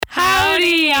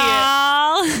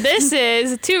This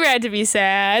is Too Rad to Be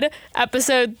Sad,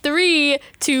 episode 3,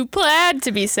 Too Plaid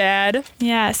to Be Sad.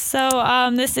 Yes, so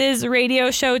this is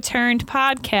radio show turned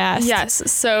podcast.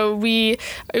 Yes, so it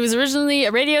was originally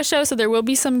a radio show, so there will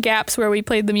be some gaps where we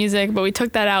played the music, but we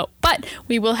took that out. But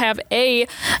we will have a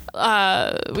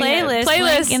playlist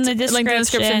link in the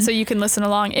description, so you can listen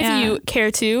along if you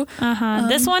care to.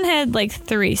 This one had like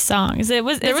 3 songs. There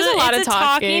was a lot of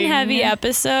talking heavy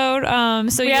episode.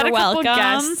 So we you're had a welcome. Couple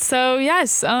guests, so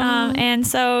yes. And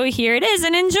so here it is,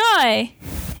 and enjoy.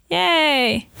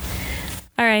 Yay!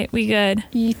 All right, we good.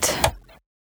 Eat.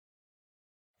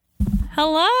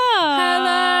 Hello.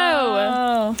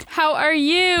 How are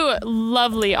you,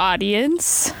 lovely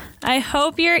audience? I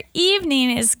hope your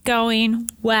evening is going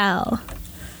well.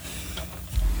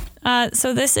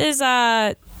 So this is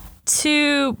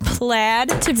Too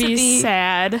Plaid to be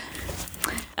sad.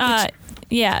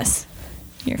 Yes.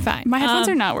 You're fine. My headphones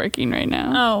are not working right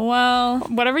now. Oh, well.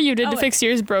 Whatever you did to fix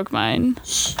yours broke mine.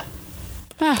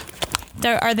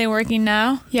 Are they working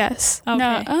now? Yes.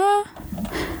 Okay. No.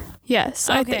 Yes.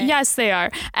 Okay. Yes, they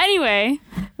are. Anyway,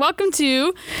 welcome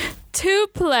to Too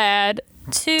Plaid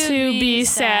to be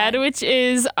sad, which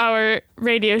is our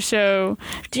radio show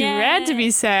Too Rad to Be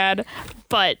Sad,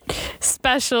 but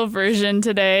special version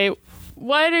today.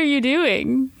 What are you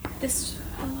doing?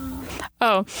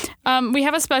 We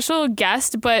have a special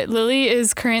guest, but Lily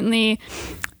is currently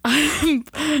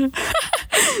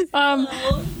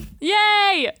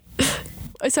yay!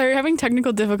 Sorry, we're having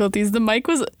technical difficulties. The mic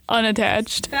was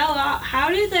unattached. Fell out. How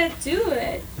did that do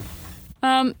it?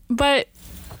 But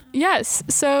yes,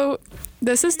 so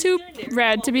this is Too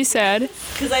Rad to Be Sad.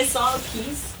 Because I saw a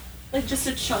piece, like just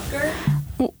a chunker.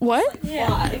 What?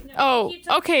 Yeah. Oh,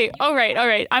 okay. All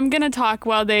right. I'm going to talk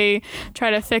while they try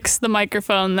to fix the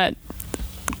microphone that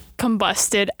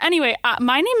combusted. Anyway,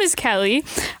 my name is Kelly,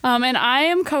 and I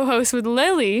am co-host with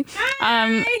Lily,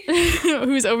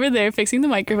 who's over there fixing the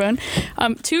microphone.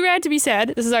 Too Rad to Be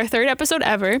Sad. This is our 3rd episode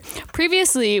ever.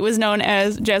 Previously, it was known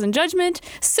as Jazz and Judgment.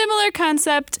 Similar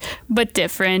concept, but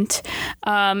different.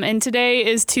 And today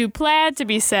is Too Plaid to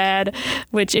Be Sad,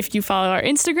 which if you follow our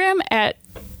Instagram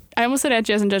I almost said at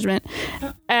Jazz and Judgment,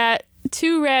 at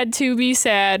Too Rad to Be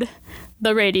Sad,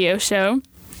 the radio show.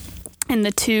 And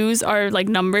the 2s are like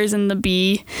numbers, and the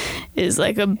B is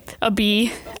like a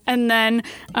B. And then,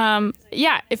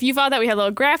 if you thought that, we had a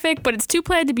little graphic, but it's Too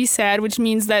Plaid to Be Sad, which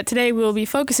means that today we'll be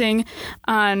focusing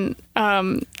on,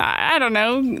 I don't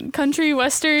know, country,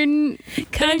 western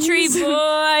Country things. boy,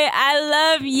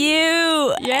 I love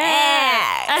you.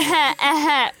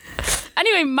 Yeah.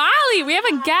 Anyway, Molly, we have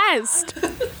a guest.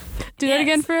 Do that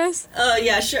again for us?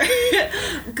 Yeah, sure.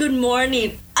 Good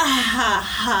morning.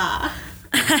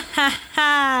 Nice.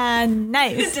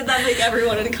 Did that make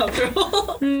everyone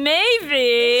uncomfortable?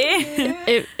 Maybe.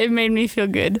 It made me feel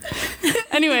good.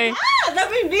 Anyway.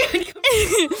 That made me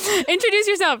uncomfortable. Introduce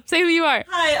yourself. Say who you are.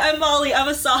 Hi, I'm Molly. I'm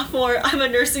a sophomore. I'm a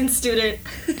nursing student.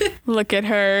 Look at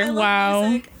her. I love Wow.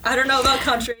 music. I don't know about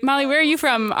country. Molly, where are you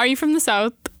from? Are you from the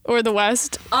South or the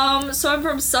West? So I'm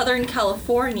from Southern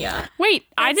California. Wait,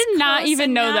 I did not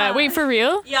even know that. Wait, for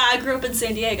real? Yeah, I grew up in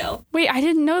San Diego. Wait, I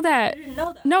didn't know that. You didn't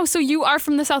know that? No, so you are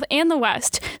from the South and the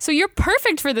West. So you're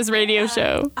perfect for this radio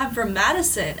show. I'm from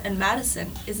Madison, and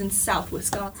Madison is in South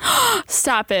Wisconsin.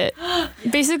 Stop it.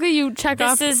 Basically, you check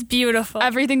off This is beautiful.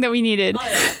 everything that we needed.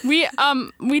 Oh, yeah.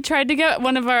 We tried to get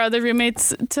one of our other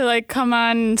roommates to like come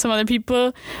on, some other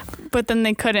people, but then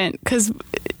they couldn't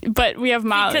but we have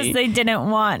Molly. Because they didn't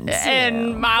want to.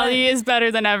 And Molly is better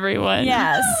than everyone.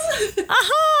 Yes.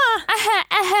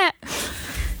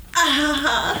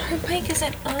 Her mic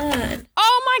isn't on.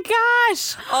 Oh my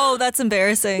gosh. Oh, that's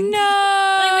embarrassing.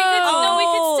 No. we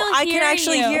could still I hear can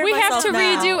actually you. hear We have myself to now.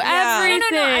 redo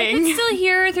everything. No, I could still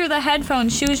hear her through the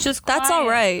headphones. She was just quiet. That's all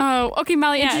right. Oh, okay,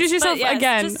 Molly, Yes, introduce yourself but yes,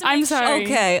 again. just to I'm make sure- sorry.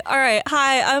 Okay, all right.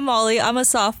 Hi, I'm Molly. I'm a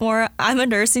sophomore. I'm a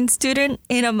nursing student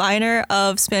in a minor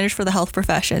of Spanish for the health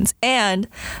professions. And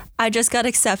I just got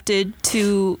accepted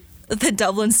to the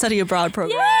Dublin Study Abroad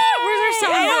program. Where's our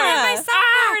soundboard? I don't have my soundboard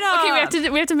Okay,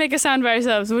 we have to make a sound by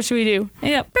ourselves. What should we do?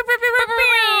 Yep.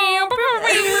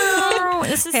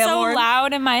 This is Ham so horn.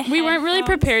 loud in my head. We weren't really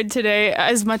prepared today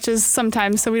as much as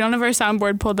sometimes, so we don't have our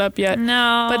soundboard pulled up yet.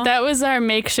 No. But that was our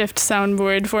makeshift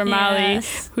soundboard for Molly,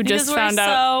 who just found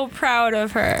out so proud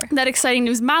of her. that exciting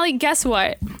news. Molly, guess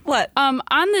what? What? On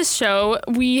this show,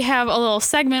 we have a little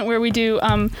segment where we do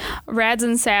rads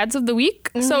and sads of the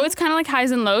week. Mm-hmm. So it's kind of like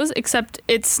highs and lows, except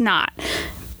it's not,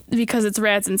 because it's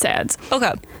rads and sads.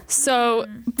 Okay. So,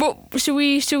 should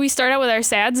we start out with our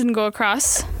sads and go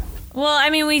across? Well, I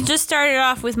mean, we just started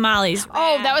off with Molly's.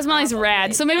 Oh, that was Molly's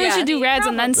rad. So maybe we should do rads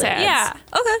and then sads. Yeah.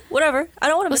 Okay, whatever. I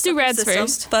don't want to. Let's do rads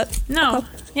first. But No. okay.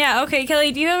 Yeah. Okay,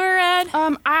 Kelly, do you have a rad?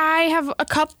 I have a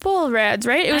couple rads,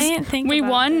 right? It was didn't think we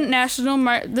about won this.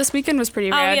 National this weekend was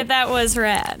pretty Oh, rad. yeah, that was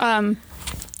rad.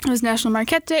 It was National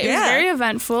Marquette Day. It was Yeah. very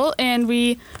eventful, and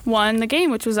we won the game,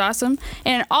 which was awesome.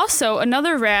 And also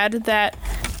another rad that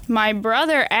my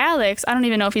brother Alex, I don't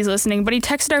even know if he's listening, but he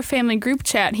texted our family group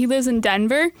chat. He lives in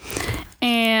Denver,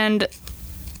 and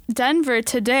Denver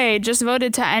today just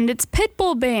voted to end its pit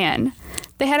bull ban.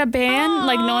 They had a ban,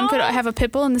 like no one could have a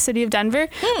pit bull in the city of Denver,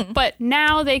 but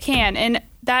now they can. And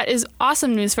that is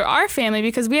awesome news for our family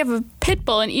because we have a pit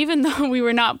bull, and even though we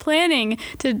were not planning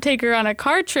to take her on a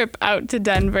car trip out to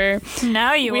Denver,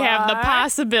 Now we have the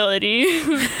possibility.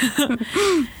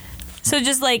 So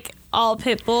just like all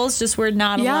pit bulls just were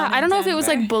not allowed. Yeah, I don't know if it was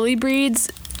like bully breeds,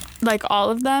 like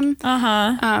all of them.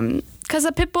 Because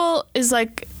a pit bull is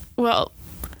like, well,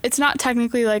 it's not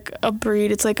technically like a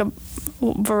breed. It's like a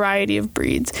variety of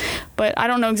breeds, but I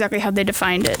don't know exactly how they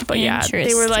defined it. But yeah,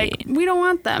 they were like, we don't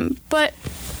want them. But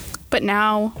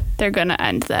now they're gonna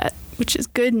end that, which is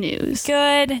good news.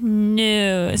 Good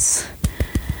news.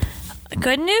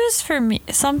 Good news for me.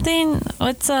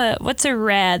 What's a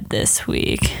rad this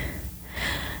week?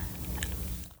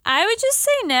 I would just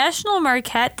say National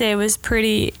Marquette Day was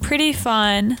pretty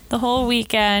fun the whole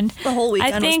weekend. The whole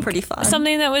weekend I think was pretty fun.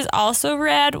 Something that was also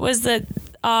rad was that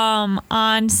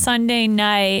on Sunday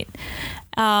night,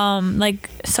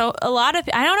 so a lot of,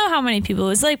 I don't know how many people, it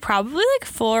was like probably like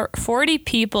 40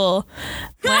 people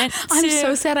went to, I'm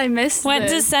so sad I missed went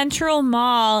to this. Central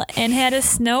Mall and had a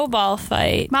snowball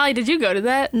fight. Molly, did you go to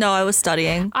that? No, I was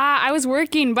studying. I was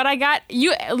working, but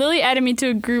Lily added me to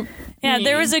a group. Yeah, meet.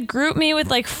 there was a group meet with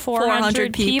like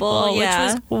 400 people,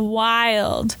 yeah. which was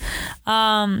wild.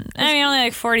 I mean, only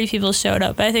like 40 people showed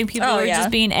up. But I think people were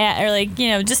just being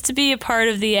just to be a part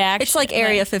of the action. It's like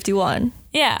Area 51.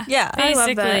 Yeah. Yeah. I love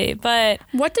basically. But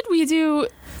What did we do?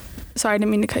 Sorry, I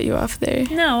didn't mean to cut you off there.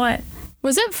 no, what?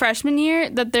 Was it freshman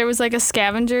year that there was like a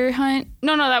scavenger hunt?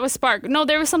 No, that was Spark. No,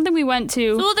 there was something we went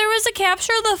to. Well, there was a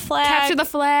capture the flag. Capture the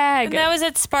flag. And that was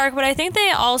at Spark, but I think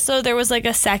there was like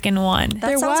a second one. That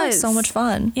There sounds like was. so much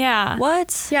fun. Yeah.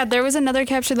 What? Yeah, there was another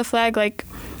capture the flag like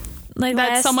Like that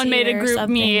last someone made a year or group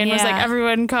me and was like, yeah.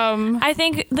 everyone come I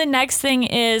think the next thing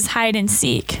is hide and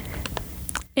seek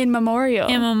in memorial.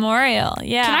 in Memorial.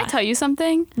 Yeah. Can I tell you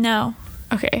something? No.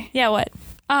 Okay. Yeah, what?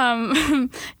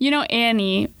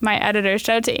 Annie, my editor,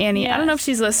 shout out to Annie. I don't know if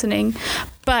she's listening,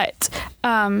 but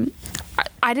I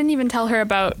didn't even tell her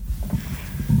about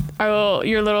our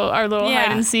little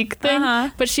hide and seek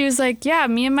thing. But she was like, yeah,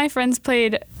 me and my friends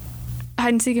played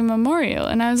hide and seek in Memorial.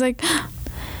 And I was like,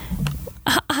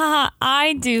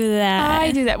 I do that.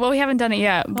 I do that. Well, we haven't done it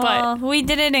yet, Well, we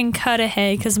did it in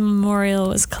Cudahy because Memorial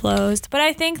was closed. But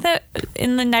I think that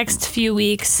in the next few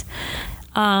weeks,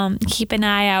 keep an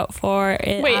eye out for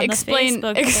it. wait, on the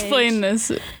Facebook page. explain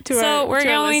this to our So we're to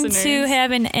our going listeners. to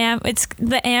have it's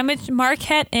the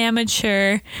Marquette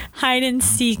Amateur Hide and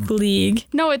Seek League.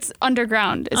 No, it's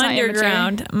underground. It's not amateur.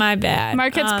 Underground. My bad.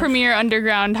 Marquette's premier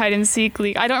underground hide and seek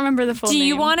league. I don't remember the full Do name.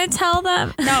 you want to tell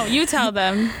them? No, you tell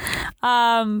them.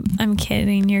 I'm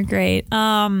kidding. You're great.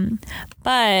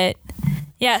 But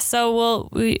yeah, so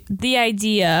the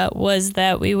idea was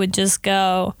that we would just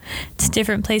go to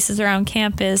different places around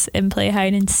campus and play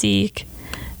hide and seek.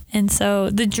 And so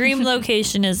the dream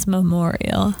location is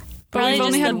Memorial. But Probably we've just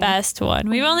only the had best one.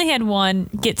 We've only had one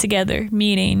get together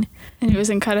meeting And it was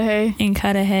in Cudahy. in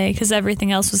Cudahy because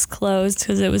everything else was closed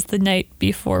because it was the night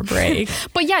before break.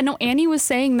 But yeah, no, Annie was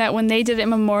saying that when they did it at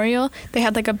Memorial, they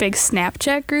had like a big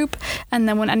Snapchat group. And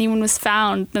then when anyone was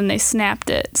found, then they snapped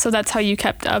it. So that's how you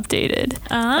kept updated.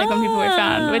 Like when people were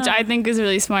found, which I think is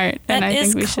really smart. And I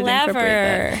think we should incorporate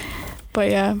that. But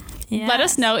yeah. Let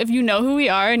us know if you know who we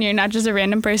are and you're not just a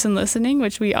random person listening,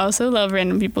 which we also love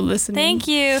random people listening. Thank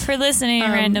you for listening,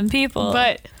 random people.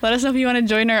 But let us know if you want to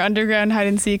join our underground hide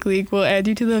and seek league. We'll add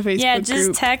you to the Facebook yeah, group.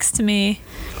 just text me.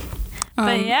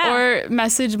 But yeah. Or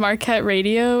message Marquette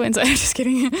Radio. And so, I'm just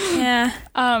kidding. Yeah.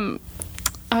 I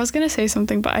was going to say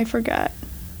something, but I forgot.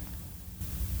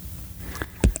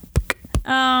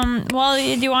 Well,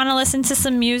 do you want to listen to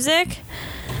some music?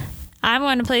 I'm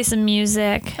going to play some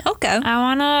music. Okay.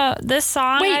 This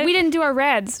song. Wait, we didn't do our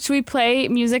rads. Should we play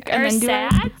music and Our then do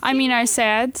sads? our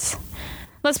sads?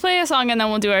 Let's play a song and then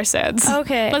we'll do our sads.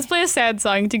 Okay. Let's play a sad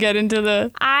song to get into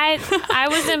the... I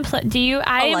was in... Do you...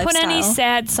 I didn't put any lifestyle.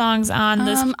 sad songs on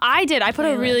this. I did. I put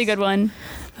a really good one.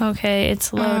 Okay,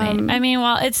 it's loading. I mean,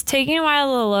 well, it's taking a while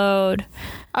to load.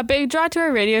 A big draw to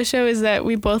our radio show is that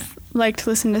we both like to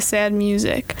listen to sad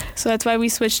music. So that's why we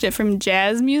switched it from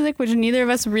jazz music, which neither of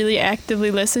us really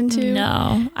actively listen to.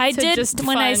 No, I to did just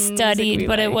when I fun music studied, we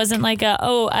but it like. wasn't like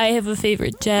I have a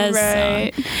favorite jazz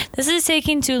Right. song. This is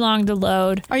taking too long to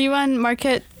load. Are you on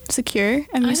Marquette Secure?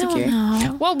 I don't Secure?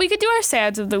 know. Well, we could do our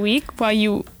sads of the week while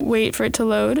you wait for it to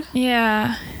load.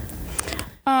 Yeah.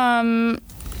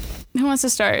 Who wants to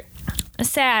start?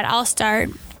 Sad. I'll start.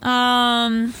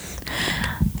 I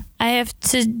have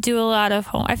to do a lot of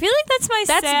home. I feel like that's my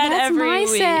sad every my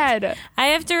week. sad. I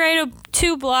have to write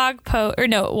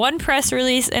one press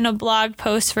release and a blog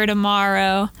post for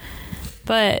tomorrow,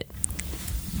 but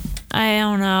I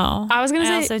don't know. I was gonna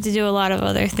say- also have to do a lot of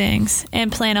other things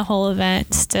and plan a whole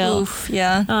event still. Oof,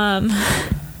 yeah.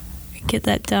 Get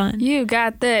that done. You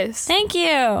got this. Thank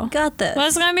you. Got this. Well,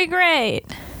 it's gonna be great.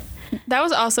 That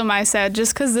was also my sad,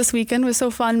 just because this weekend was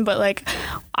so fun, but like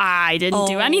I didn't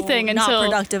do anything not until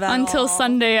productive at all.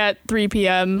 Sunday at 3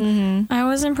 p.m. I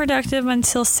wasn't productive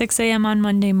until 6 a.m. on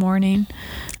Monday morning.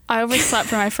 I overslept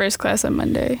for my first class on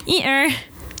Monday. Eater.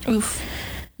 Oof.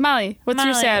 Molly, what's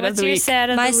your sad of the week?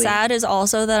 My sad is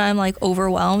also that I'm like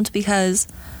overwhelmed because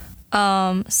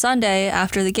Sunday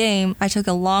after the game, I took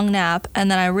a long nap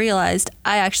and then I realized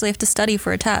I actually have to study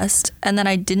for a test. And then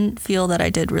I didn't feel that I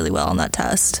did really well on that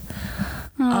test.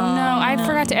 Oh no, I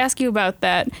forgot to ask you about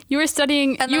that. You were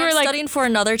studying. And you then were I'm like, studying for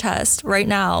another test right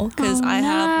now because I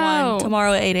have no. one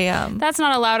tomorrow at 8 a.m. that's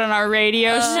not allowed on our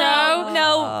radio show.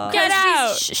 No, Get 'cause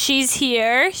out. She's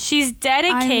here. She's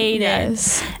dedicated.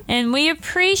 Yes. And we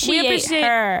appreciate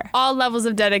her. all levels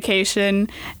of dedication,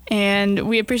 and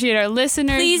we appreciate our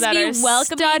listeners. Please that be are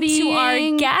welcoming studying. to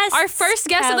our guests, Our first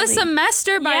guest of the Kelly.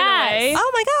 semester, by Yes. the way.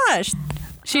 Oh my gosh.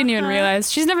 She didn't even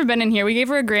realize. She's never been in here. We gave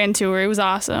her a grand tour. It was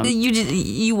awesome.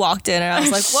 You walked in and I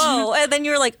was like, whoa. And then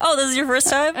you were like, oh, this is your first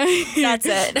time? That's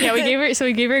it. Yeah, we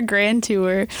gave her a grand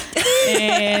tour,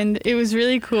 and it was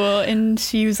really cool. And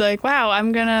she was like, "Wow,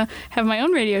 I'm gonna have my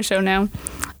own radio show now." And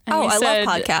Oh, we I said,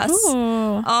 love podcasts.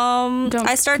 Ooh. Don't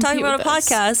I started talking compete about a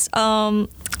with us. podcast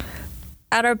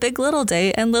at our Big Little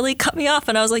date, and Lily cut me off,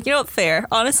 and I was like, you know what, fair.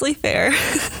 Honestly, fair.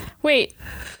 Wait.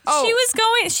 Oh,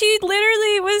 She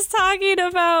literally was talking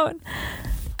about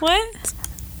what?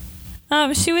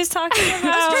 She was talking I was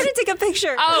about trying to take a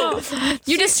picture. oh,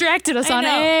 you distracted us I on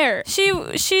know. air. She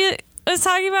was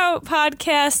talking about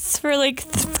podcasts for like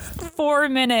 4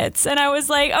 minutes, and I was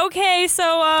like, okay,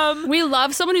 so We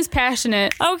love someone who's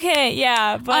passionate. okay,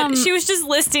 yeah, but she was just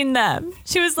listing them.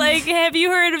 She was like, have you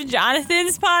heard of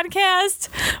Jonathan's podcast?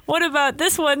 What about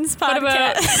this one's podcast? What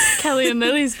about Kelly and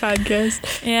Lily's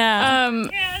podcast? Yeah.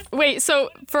 Wait, so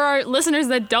for our listeners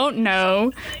that don't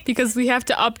know, because we have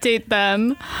to update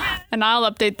them, and I'll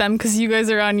update them because you guys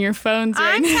are on your phones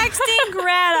right I'm now. texting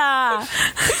Greta.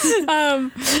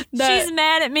 that- She's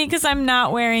mad at me because I'm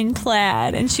not wearing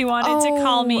plaid, and she wanted to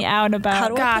call me out How about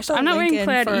do it. I gosh, put the I'm not link wearing in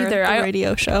plaid for either. The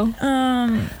radio show.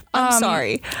 I'm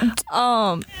sorry. If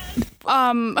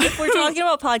we're talking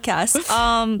about podcasts,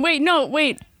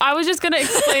 Wait. I was just gonna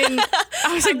explain.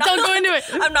 I was like, don't go into it.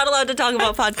 I'm not allowed to talk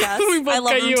about podcasts. We both I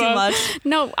love cut them you too off. much.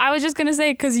 No, I was just gonna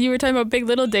say because you were talking about Big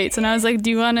Little dates, and I was like,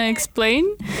 do you want to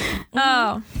explain?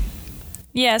 Oh.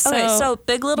 Yeah, so. Okay, so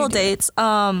Big Little dates.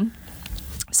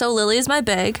 So Lily is my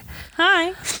big.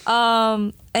 Hi.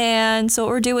 And so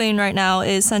what we're doing right now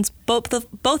is, since both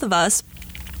of us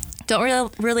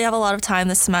don't really have a lot of time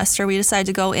this semester, we decided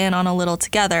to go in on a little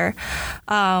together,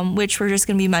 which we're just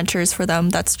going to be mentors for them.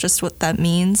 That's just what that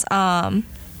means.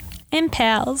 And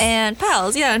pals. And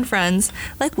pals, yeah, and friends,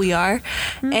 like we are.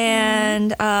 Mm-hmm.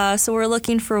 And so we're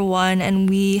looking for one, and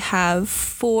we have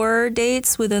 4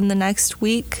 dates within the next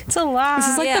week. It's a lot. This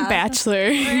is like Yeah. The Bachelor.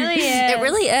 really is. It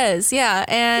really is, yeah.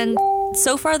 And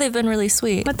so far, they've been really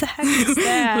sweet. What the heck is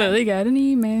that? Lily got an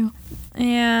email.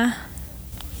 Yeah.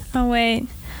 Oh, wait.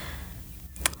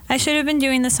 I should have been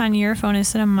doing this on your phone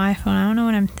instead of my phone. I don't know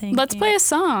what I'm thinking. Let's play a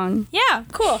song. Yeah,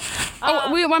 cool.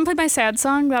 We want to play my sad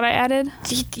song that I added.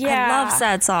 Yeah. I love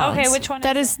sad songs. Okay, which one?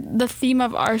 That is the theme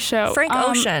of our show. Frank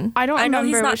Ocean. I don't I know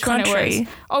remember he's not which one it country. was.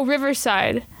 Oh,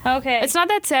 Riverside. Okay. It's not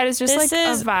that sad. It's just This like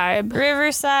is a vibe.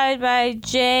 Riverside by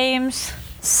James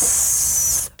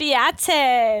Spiate.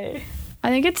 I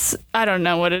think it's. I don't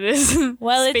know what it is.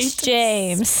 Well, it's Space-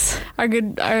 James.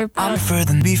 I'm further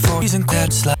than before. Using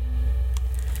clouds like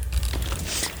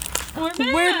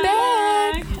We're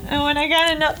back. And when I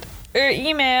got another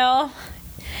email,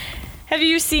 have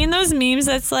you seen those memes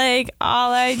that's like,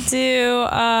 all I do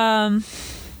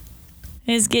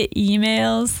is get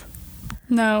emails?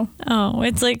 No. Oh,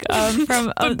 it's like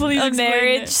from But please a explain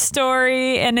marriage it.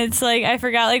 story, and it's like, I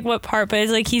forgot like what part, but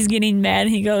it's like he's getting mad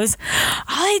and he goes,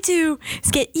 all I do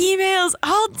is get emails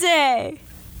all day.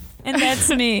 And that's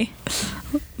me.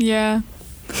 Yeah.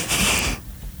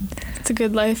 It's a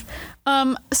good life.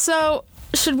 So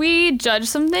should we judge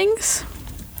some things?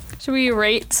 Should we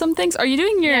rate some things? Are you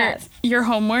doing your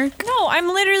homework? No, I'm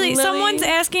literally, Lily? someone's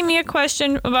asking me a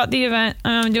question about the event,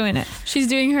 and I'm doing it. She's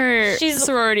doing her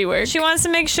sorority work. She wants to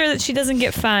make sure that she doesn't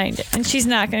get fined, and she's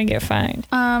not going to get fined.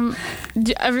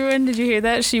 Everyone, did you hear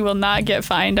that? She will not get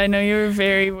fined. I know you're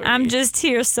very worried. I'm just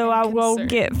here so I won't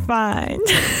get fined.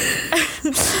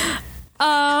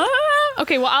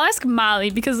 Okay, well, I'll ask Molly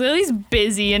because Lily's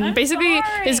busy and basically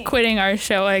is quitting our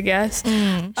show, I guess.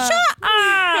 Shut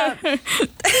up!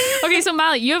 Okay, so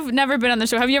Molly, you have never been on the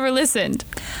show. Have you ever listened?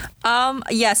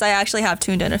 Yes, I actually have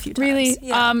tuned in a few times. Really?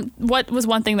 Yeah. What was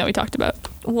one thing that we talked about?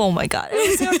 Oh my god.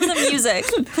 It was the music.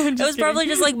 It was probably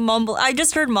just like mumble. I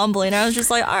just heard mumbling. I was just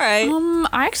like, all right.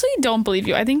 I actually don't believe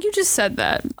you. I think you just said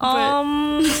that.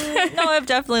 No, I've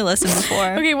definitely listened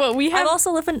before. Okay, well, we have... I've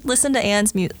also listened to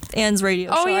Anne's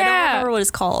radio show. Oh, yeah. I don't remember what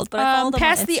it's called, but I followed them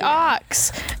Past on the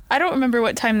Instagram. Aux. I don't remember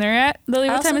what time they're at. Lily,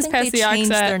 what time is Past the Aux they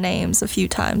changed at? their names a few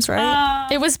times, right?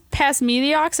 It was Past Me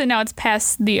the Aux, and now it's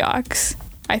Past the Aux,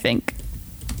 I think.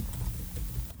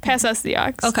 Pass us the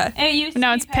Aux. Okay.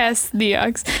 Now it's Past the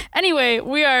Aux. Anyway,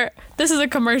 this is a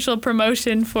commercial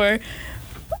promotion for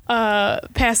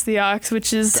Past the Aux,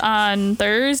 which is on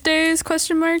Thursdays, ?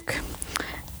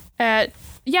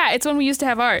 It's when we used to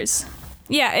have ours.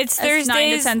 Yeah, it's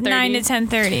Thursdays, 9 to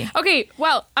 10:30. Okay,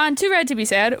 well, on Too Rad to Be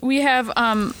Sad, we have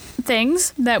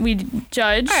things that we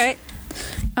judge. All right.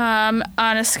 On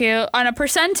a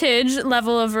percentage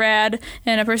level of rad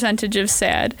and a percentage of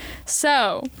sad.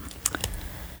 So,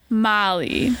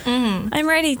 Molly. I'm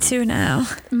ready to now.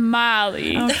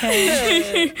 Molly.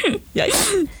 Okay.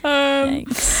 Yikes.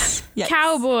 Thanks. Yikes.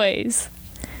 Cowboys.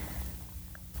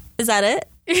 Is that it?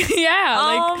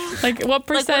 Yeah, like what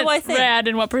percent what do I think? rad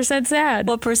and what percent sad?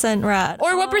 What percent rad?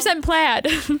 Or what percent plaid?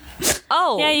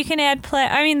 Oh. Yeah, you can add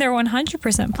plaid. I mean, they're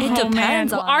 100% plaid. It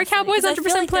depends, Well, are honestly, cowboys 'cause I feel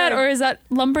 100% like plaid, they're- or is that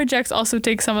lumberjacks also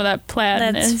take some of that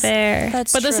plaidness? That's fair.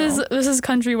 That's But true. this is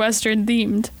country western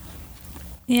themed.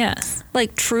 Yes.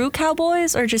 like true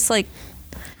cowboys or just like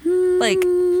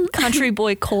country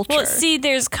boy culture? Well, see,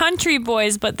 there's country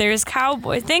boys, but there's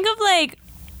cowboys. Think of like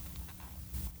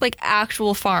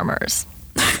actual farmers.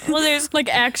 well, there's Like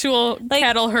actual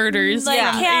cattle herders like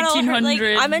from cattle herd-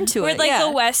 1800. I'm into or it. like yeah.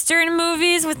 the Western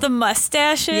movies with the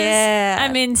mustaches. Yeah.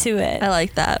 I'm into it. I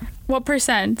like that. What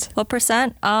percent? What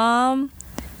percent?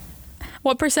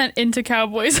 What percent into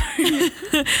cowboys?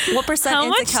 What percent How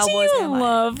into much cowboys do you am I?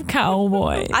 love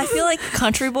cowboys? I feel like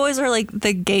country boys are like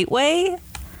the gateway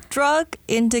drug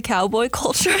into cowboy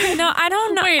culture. No, I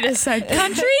don't know. Wait a second.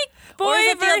 Country boy Or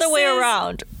is it the other way versus-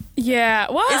 around? Yeah.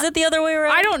 What? Is it the other way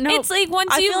around? I don't know. It's like once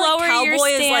I you feel like lower your cowboy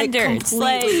is like standards,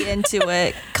 completely into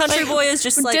it. Country boy is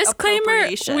just like Disclaimer,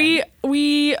 appropriation.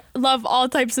 we love all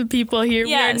types of people here.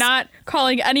 We are Yes. not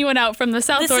calling anyone out from the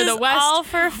south this or is the west all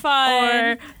for fun.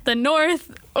 or the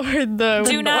north or the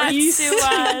Do not northeast. sue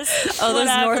us. Oh, those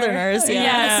Whatever. northerners, yeah.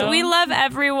 Yes, Yeah. we love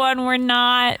everyone.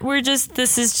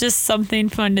 This is just something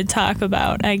fun to talk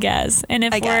about, I guess. And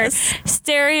if I we're guess.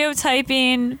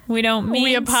 stereotyping, we don't mean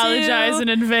We apologize to. in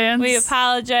advance. We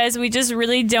apologize. We just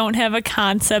really don't have a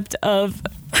concept of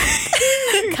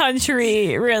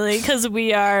country, really, because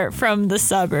we are from the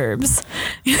suburbs.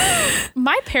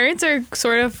 My parents are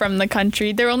sort of from the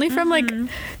country. They're only from like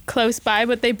close by,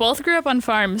 but they both grew up on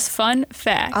farms. Fun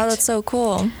fact. Oh, that's so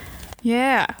cool.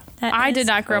 Yeah. That I is did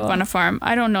not grow up cool. on a farm.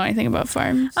 I don't know anything about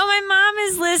farms. Oh, my mom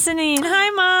is listening. Hi,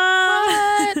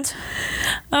 Mom. What?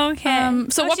 Okay.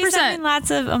 So Oh, what she's percent? sending lots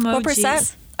of emojis. What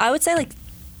percent? I would say like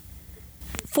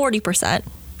 40%.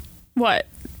 What?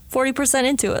 40%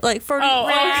 into it. Like 40% Oh,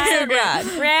 okay, okay. rad.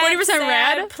 40% sad,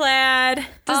 rad? plaid.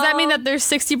 Does that mean that there's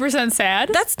 60% sad?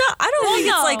 That's not. I don't think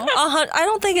no. it's like I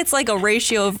don't think it's like a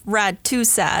ratio of rad to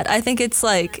sad. I think it's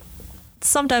like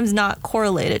sometimes not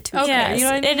correlated to. Okay. each Yes, other. You know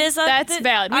what I mean? it is. That's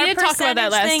valid. We our did talk about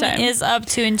that last percentage thing time. Is up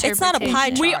to interpretation. It's not a pie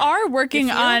chart. We are working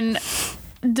You feel? on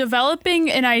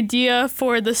developing an idea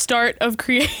for the start of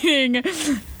creating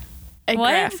a What?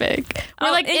 graphic. We're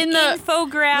Oh, like an in the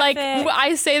infographic. like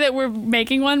I say that we're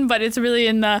making one, but it's really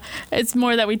in the. It's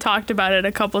more that we talked about it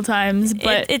a couple times,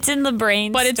 but it's in the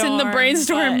brainstorm. but it's in the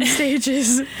brainstorm but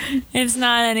stages. It's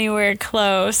not anywhere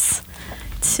close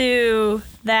to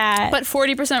that. But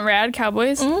 40% rad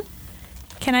Cowboys.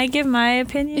 Can I give my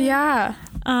opinion? Yeah.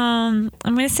 I'm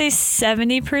gonna say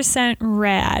 70%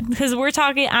 rad because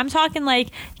I'm talking like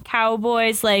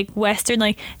cowboys, like Western,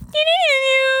 like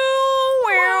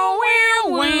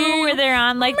where they're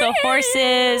on like the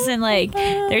horses and like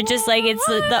they're just like it's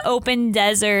the open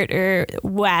desert or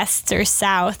west or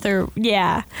south or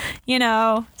you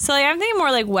know. So like I'm thinking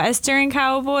more like Western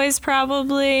cowboys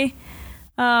probably.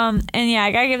 And yeah,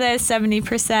 I gotta give that a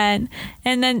 70%.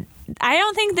 And then I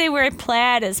don't think they wear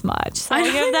plaid as much. So I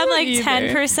give them like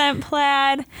 10%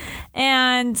 plaid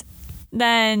and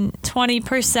then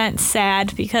 20%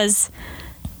 sad because...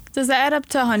 Does that add up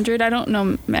to 100? I don't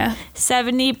know math.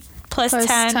 70 plus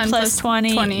 10 plus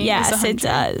 20. Yes, it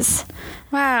does.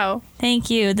 Wow. Thank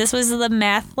you. This was the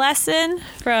math lesson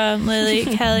from Lily,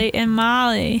 Kelly, and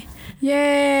Molly.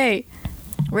 Yay.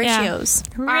 Ratios.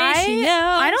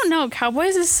 I don't know.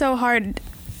 Cowboys is so hard.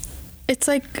 It's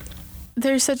like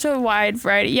there's such a wide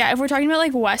variety. Yeah, if we're talking about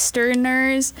like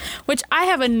Westerners, which I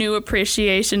have a new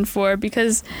appreciation for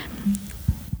because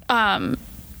I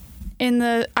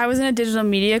was in a digital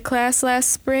media class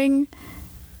last spring.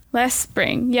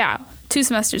 Yeah, 2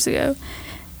 semesters ago.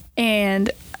 And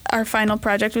our final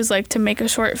project was like to make a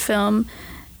short film,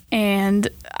 and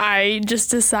I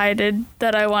just decided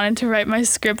that I wanted to write my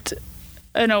script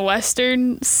in a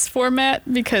Western format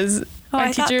because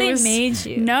my teacher made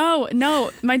you. No,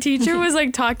 my teacher was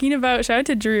like talking about, shout out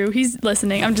to Drew, he's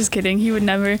listening, I'm just kidding, he would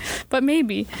never, but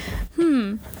maybe.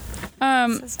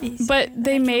 But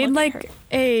they made like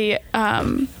a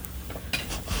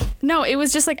no, it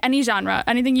was just like any genre,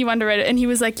 anything you wanted to write it. And he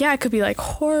was like, yeah, it could be like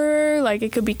horror, like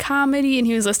it could be comedy, and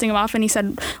he was listing them off and he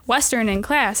said Western in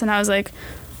class, and I was like,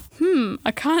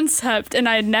 a concept. And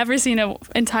I had never seen an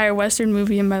entire Western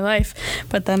movie in my life.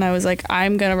 But then I was like,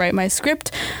 I'm going to write my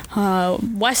script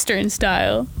Western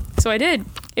style. So I did.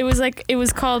 It was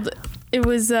called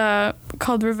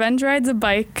Revenge Rides a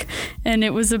Bike. And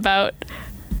it was about...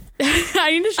 I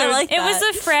need to show I like that. It was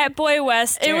a frat boy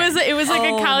Western. It was like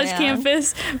a college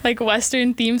campus, like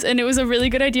Western themes, and it was a really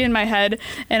good idea in my head.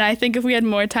 And I think if we had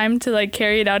more time to like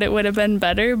carry it out, it would have been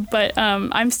better. But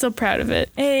I'm still proud of it.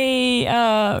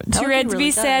 To Red to Be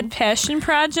Sad passion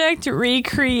project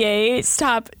recreate.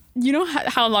 Stop. You know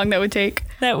how long that would take?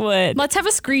 That would. Let's have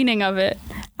a screening of it.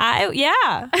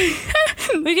 Yeah.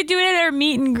 We could do it at our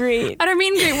meet and greet. At our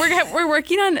meet and greet, we're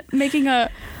working on making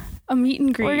a meet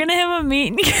and greet. We're gonna have a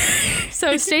meet and greet.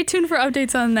 So stay tuned for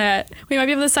updates on that. We might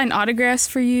be able to sign autographs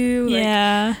for you.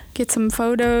 Yeah. Get some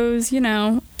photos, you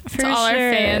know, for all our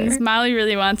fans. Molly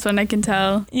really wants one, I can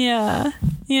tell. Yeah.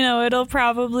 You know, it'll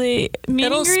probably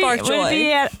it'll spark joy. Would it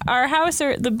be at our house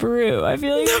or at the brew? I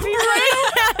feel like it'll be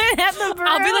right at the brew.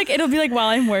 It'll be like while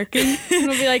I'm working. It'll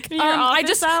be like I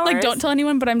just hours? like don't tell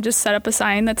anyone, but I'm just set up a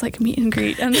sign that's like meet and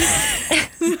greet, and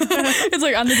it's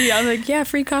like on the DL. I'm like, yeah,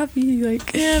 free coffee,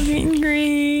 like meet and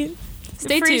greet.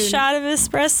 Stay free tuned. Shot of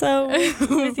espresso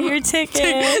with your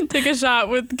ticket. Take a shot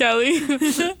with Kelly.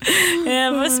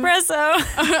 Yeah, espresso.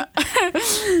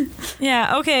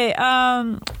 Yeah. Okay.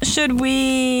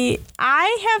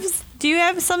 Do you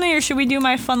have something, or should we do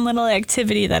my fun little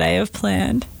activity that I have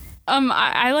planned?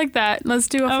 I like that. Let's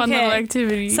do a fun little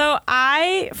activity. So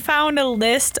I found a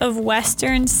list of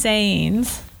Western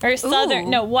sayings. Or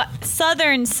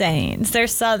Southern sayings. They're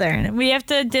Southern. We have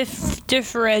to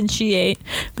differentiate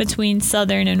between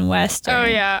Southern and Western. Oh,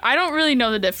 yeah. I don't really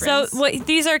know the difference. So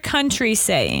these are country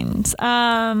sayings.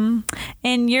 And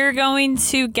you're going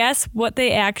to guess what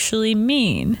they actually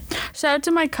mean. Shout out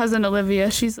to my cousin Olivia.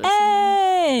 She's listening.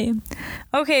 Hey!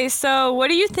 Okay, so what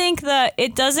do you think the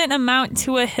 "it doesn't amount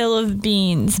to a hill of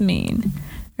beans" mean?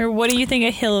 Or what do you think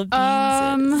a hill of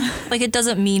beans is? Like, it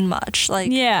doesn't mean much.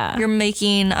 Like, yeah. You're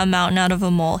making a mountain out of a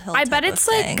molehill. I bet it's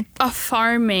like a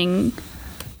farming.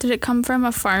 Did it come from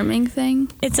a farming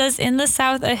thing? It says, in the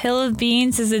South, a hill of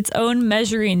beans is its own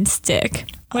measuring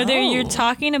stick. Whether you're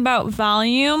talking about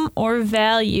volume or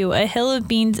value, a hill of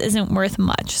beans isn't worth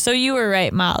much. So you were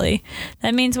right, Molly.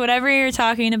 That means whatever you're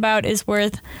talking about is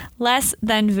worth less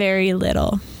than very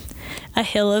little. A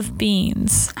hill of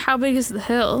beans. How big is the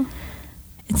hill?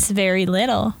 It's very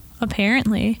little,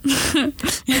 apparently. Like,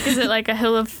 is it like a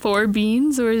hill of 4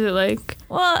 beans, or is it like...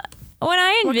 Well, when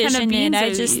I envision it,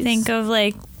 I just think of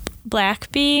like black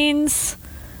beans.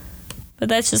 But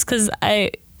that's just because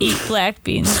I eat black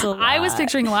beans a lot. I was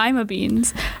picturing lima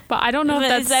beans, but I don't know if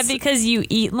that's... Is that because you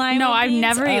eat lima beans? No, I've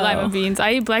never eaten lima beans.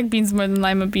 I eat black beans more than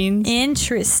lima beans.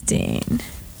 Interesting.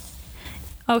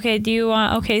 Okay,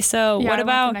 so what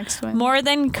about more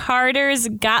than Carter's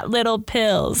got little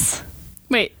pills?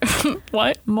 Wait,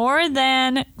 what? More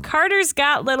than Carter's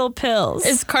got little pills.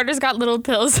 Is Carter's got little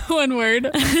pills one word?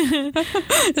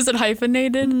 Is it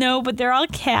hyphenated? No, but they're all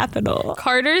capital.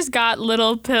 Carter's got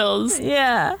little pills.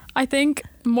 Yeah. I think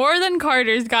more than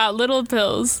Carter's got little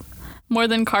pills. More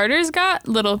than Carter's got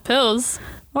little pills.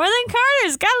 More than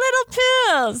Carter's got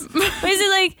little pills. Wait, is it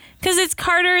like, because it's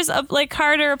Carter's like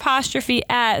Carter apostrophe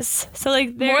S. So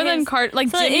like More than Carter, like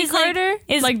so Jimmy is, like- Carter,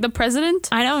 is- like the president.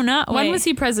 I don't know. When Wait. was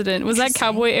he president? Was that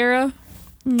cowboy era?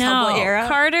 No, Cowboy era?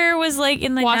 Carter was like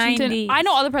in the Washington. 90s. I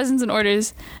know all the presidents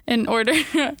in order.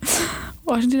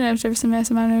 Washington, Adams, Jefferson,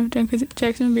 Massachusetts,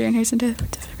 Jackson, Beer, and Harrison.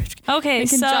 Okay,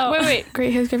 Lincoln, so John, wait.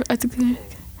 Great Hills,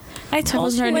 I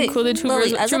told you. Wait, Coolidge, Hoover,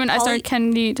 Lily, as a Truman, poly- Eisenhower,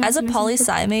 Kennedy. As a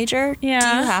poli-sci major, do you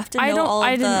Yeah. have to know all of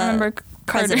I didn't remember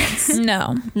Carter. presidents?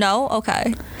 No. No?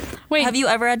 Okay. Wait, Have you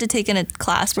ever had to take in a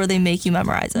class where they make you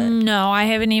memorize it? No, I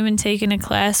haven't even taken a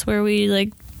class where we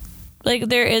like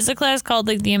there is a class called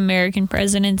like the American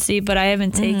presidency, but I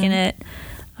haven't taken it.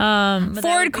 But that would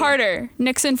Ford be- Carter,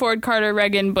 Nixon, Ford Carter,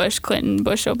 Reagan, Bush, Clinton,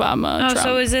 Bush, Obama, Oh, Trump.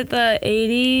 so is it the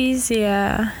 80s?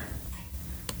 Yeah.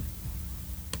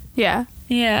 Yeah,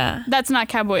 Yeah. that's not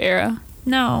cowboy era.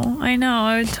 No, I know.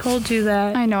 I told you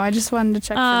that. I know. I just wanted to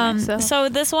check for myself. So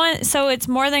this one, so it's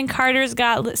more than Carter's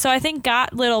got. So I think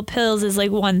got little pills is like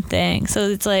one thing. So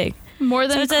it's like More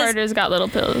than so it says- Carter's got little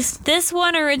pills. this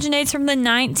one originates from the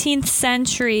 19th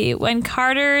century when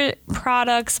Carter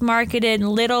products marketed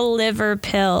little liver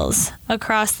pills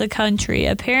across the country.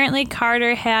 Apparently,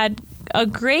 Carter had a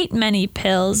great many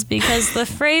pills because the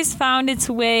phrase found its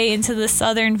way into the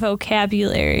Southern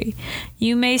vocabulary.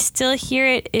 You may still hear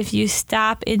it if you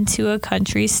stop into a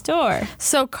country store.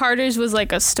 So Carter's was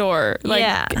like a store. Like,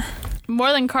 yeah.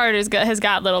 More than Carter's has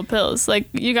got little pills. Like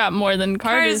you got more than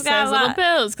Carter's got has a little lot.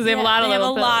 pills because they have a lot of They have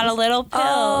little a pills. lot of little pills.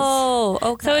 Oh,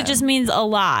 okay. So it just means a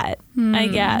lot, I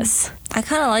guess. I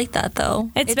kind of like that though.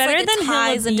 It's better like than it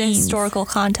ties into Philippines. historical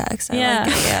context. I Yeah.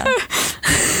 like it, yeah.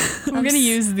 I'm gonna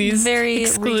use these very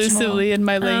exclusively in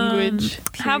my language.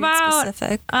 How Period about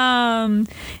specific.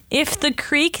 if the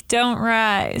creek don't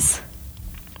rise?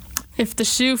 If the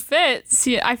shoe fits,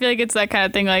 yeah, I feel like it's that kind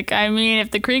of thing. Like, I mean, if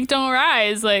the creek don't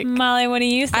rise, like, Molly, what do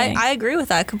you think? I agree with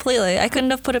that completely. I couldn't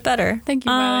have put it better. thank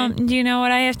you, Molly. Do you know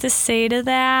what I have to say to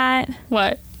that?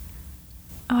 What?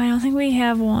 Oh, I don't think we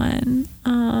have one.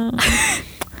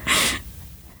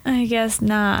 I guess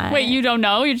not. Wait, you don't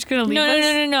know? You're just gonna leave No,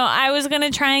 us? no. I was gonna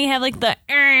try and have like the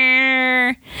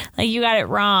like you got it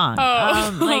wrong.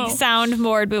 Oh. Like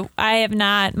soundboard, but I have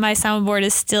not. My soundboard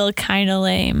is still kind of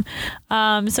lame.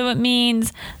 So it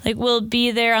means like we'll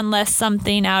be there unless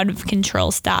something out of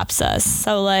control stops us.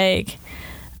 So like,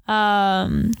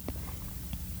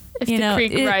 If you the know,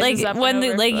 creek it- rises like up when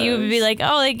and like you would be overflows. like,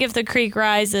 oh, like if the creek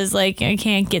rises, like I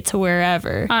can't get to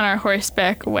wherever. on our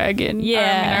horseback wagon. I mean,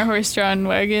 Yeah. our horse-drawn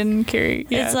wagon carry.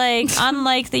 Yeah. It's like,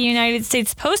 unlike the United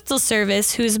States Postal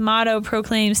Service, whose motto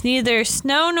proclaims neither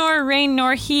snow nor rain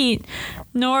nor heat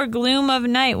nor gloom of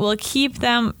night will keep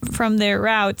them from their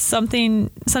routes.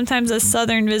 Sometimes a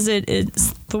southern visit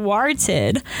is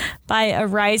thwarted by a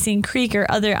rising creek or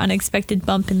other unexpected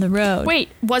bump in the road. Wait,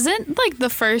 wasn't like the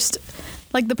first,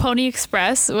 like the Pony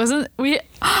Express? Wasn't we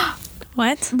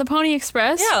What? the Pony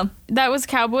Express? Yeah. That was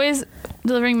cowboys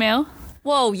delivering mail.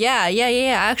 Whoa, yeah,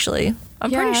 actually.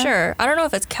 I'm pretty Yeah. sure. I don't know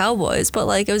if it's cowboys, but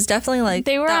like it was definitely like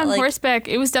They were that, on like, horseback.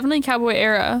 It was definitely cowboy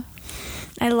era.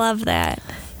 I love that.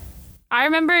 I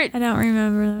remember. I don't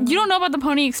remember that. You don't know about the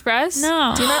Pony Express?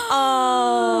 No. Do you not?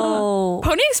 Oh.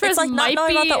 Pony Express It's like not might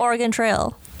knowing be. about the Oregon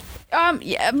Trail.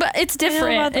 Yeah, but it's I know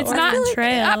different. about the It's not. Oregon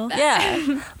Trail.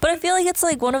 Yeah. But I feel like it's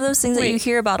like one of those things that you Wait,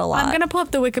 hear about a lot. I'm gonna pull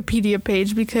up the Wikipedia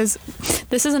page because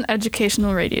this is an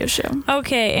educational radio show.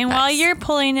 Okay, and while Yes. you're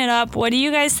pulling it up, what do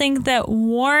you guys think that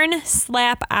worn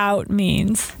slap out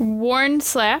means? Worn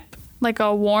slap, like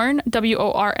a worn,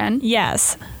 WORN.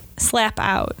 Yes, slap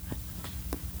out.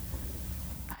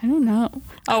 I don't know.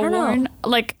 A don't know. worn,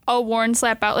 like a worn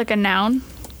slap out, like a noun.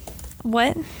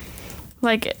 What?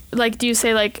 Like, do you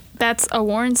say like that's a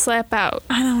worn slap out?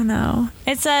 I don't know.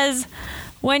 It says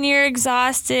when you're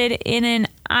exhausted in an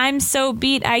I'm so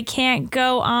beat I can't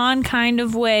go on kind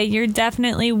of way, you're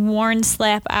definitely worn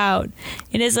slap out.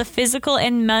 It is a physical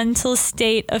and mental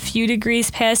state a few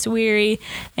degrees past weary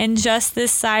and just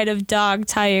this side of dog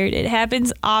tired. It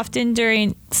happens often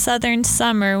during southern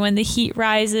summer when the heat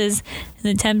rises and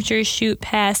the temperatures shoot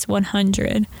past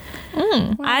 100.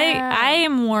 I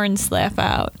am worn slap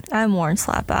out. I'm worn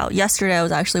slap out. Yesterday I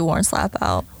was actually worn slap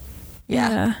out.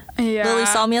 Yeah. Yeah. Lily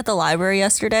saw me at the library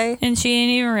yesterday. And she didn't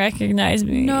even recognize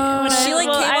me. No. When She like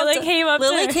well, came I up like to, came up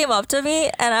Lily to her. came up to me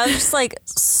and I was just like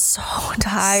so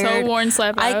tired. So worn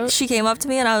slap out. She came up to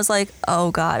me and I was like,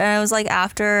 oh God. And I was like,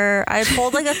 after I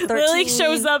pulled like a 13. Lily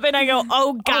shows up and I go,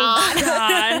 oh God.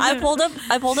 I pulled a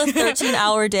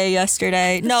 13-hour day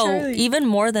yesterday. No, Surely. even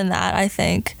more than that, I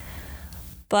think.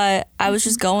 But I was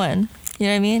just going. You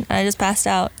know what I mean? And I just passed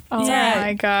out. Oh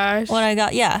my gosh. When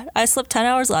I slept 10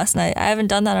 hours last night. I haven't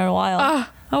done that in a while.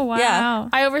 Oh, wow. Yeah.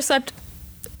 I overslept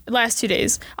last 2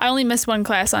 days. I only missed one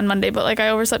class on Monday, but like I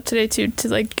overslept today too to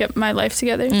like get my life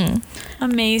together.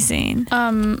 Amazing.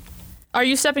 Are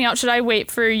you stepping out? Should I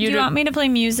wait for you Do you want me to play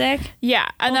music? Yeah,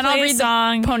 and then We'll I'll play a read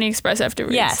song. the Pony Express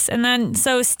afterwards. Yes, and then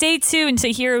so stay tuned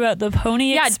to hear about the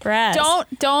Pony Express.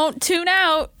 Don't tune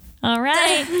out. All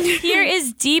right. Here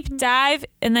is Deep Dive,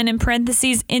 and then in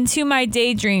parentheses, Into My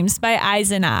Daydreams by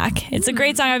Eisenach. It's a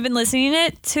great song. I've been listening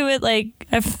to it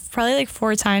probably like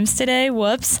 4 times today.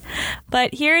 Whoops.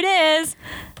 But here it is.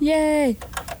 Yay.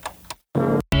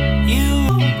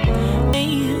 You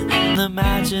an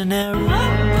imaginary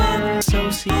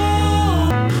associate.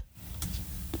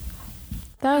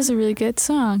 That was a really good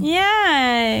song.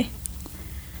 Yay.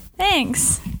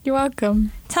 Thanks. You're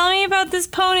welcome. Tell me about this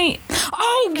pony.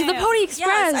 Oh, the Pony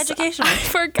Express. Yes, educational. I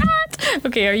forgot.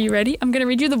 Okay, are you ready? I'm going to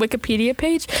read you the Wikipedia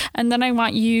page, and then I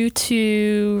want you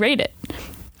to rate it.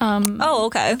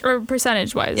 Okay. Or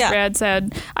percentage-wise. Yeah. Brad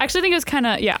said. I actually think it was kind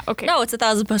of, okay. No, it's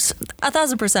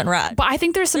 1,000% rad. But I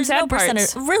think there's some sad parts.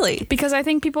 percentage. Really? Because I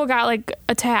think people got, like,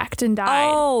 attacked and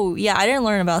died. Oh, yeah. I didn't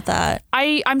learn about that.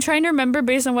 I'm trying to remember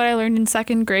based on what I learned in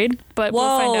 2nd grade, but we'll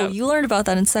find Whoa, out. you learned about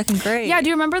that in 2nd grade. Yeah, do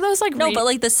you remember those, like... No, but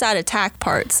like the sad attack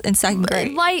parts in 2nd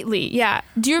grade. Lightly, yeah.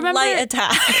 Do you remember... Light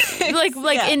attack. like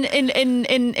Yeah.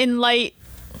 in light...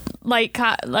 we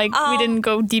didn't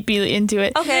go deeply into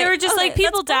it. Okay. They were just like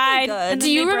people that's probably died. good. And Do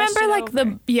then you they brushed remember it like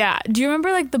over. do you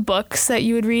remember like the books that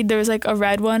you would read? There was like a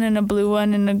red one and a blue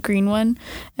one and a green one,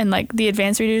 and like the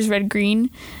advanced readers read green.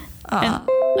 And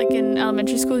like in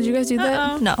elementary school, did you guys do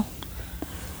that? No.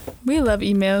 We love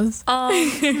emails.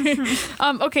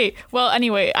 Okay. Well,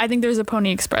 anyway, I think there's a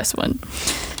Pony Express one.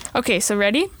 Okay, so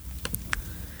ready?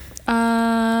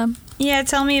 Yeah,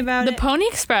 tell me about The it. Pony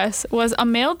Express was a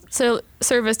mail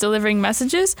service delivering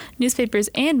messages, newspapers,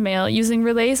 and mail using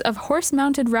relays of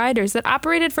horse-mounted riders that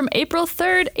operated from April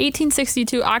 3rd, 1860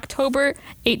 to October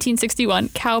 1861,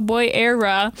 cowboy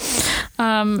era.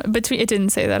 It didn't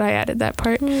say that. I added that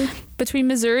part. Between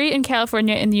Missouri and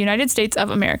California in the United States of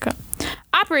America.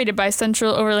 Operated by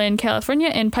Central Overland California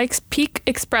and Pikes Peak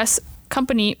Express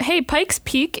Company. Hey, Pikes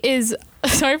Peak is...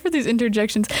 Sorry for these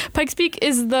interjections. Pikes Peak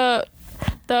is the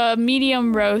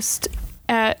medium roast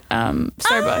at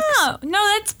Starbucks. Oh,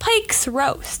 no, that's Pike's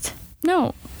Roast.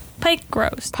 No, Pike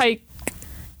Roast.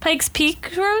 Pike's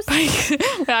Peak Roast?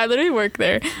 I literally work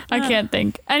there. I can't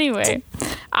think. Anyway,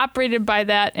 operated by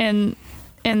that in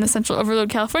the Central Overload,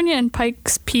 California, and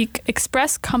Pikes Peak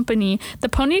Express Company. The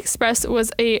Pony Express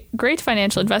was a great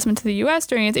financial investment to the U.S.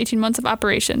 during its 18 months of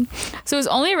operation. So it was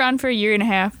only around for a year and a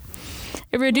half.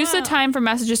 It reduced the time for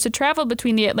messages to travel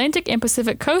between the Atlantic and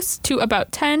Pacific coasts to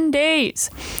about 10 days.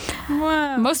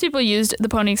 Wow. Most people used the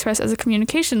Pony Express as a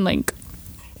communication link.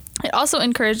 It also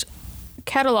encouraged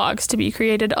catalogs to be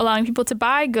created, allowing people to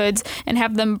buy goods and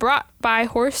have them brought by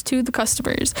horse to the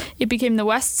customers. It became the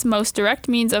West's most direct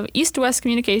means of east-west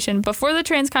communication before the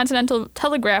transcontinental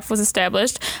telegraph was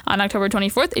established on October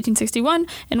 24th, 1861,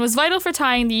 and was vital for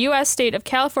tying the U.S. state of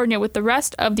California with the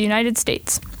rest of the United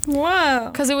States. Whoa.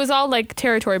 Because it was all like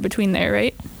territory between there,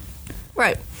 right?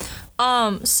 Right.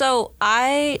 So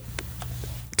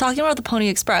talking about the Pony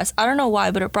Express, I don't know why,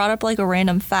 but it brought up like a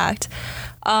random fact.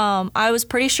 I was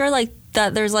pretty sure like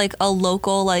that there's like a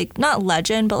local, like not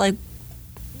legend, but like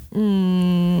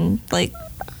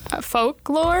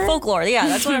Folklore? folklore. Yeah,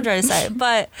 that's what I'm trying to say.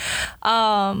 But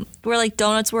where like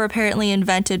donuts were apparently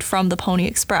invented from the Pony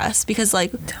Express because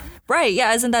like. Right,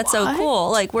 yeah, isn't that so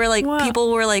cool? Like where like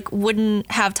people were like wouldn't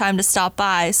have time to stop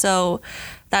by, so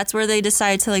that's where they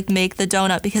decided to like make the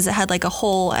donut because it had like a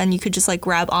hole and you could just like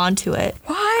grab onto it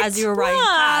as you were riding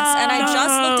past. And I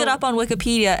just looked it up on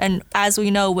Wikipedia, and as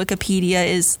we know, Wikipedia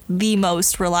is the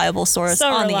most reliable source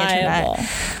on the internet.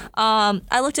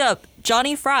 I looked it up.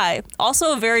 Johnny Fry,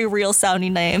 also a very real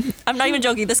sounding name. I'm not even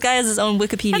joking. This guy has his own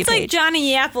Wikipedia That's page. like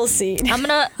Johnny Appleseed. I'm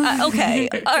gonna okay.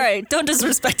 All right, don't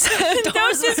disrespect.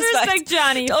 Don't disrespect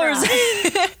Johnny Fry.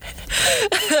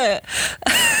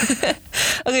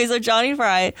 Okay, so Johnny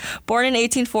Fry, born in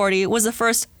 1840, was the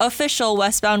first official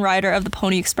westbound rider of the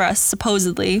Pony Express,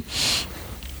 supposedly.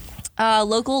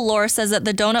 Local lore says that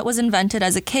the donut was invented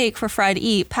as a cake for Fry to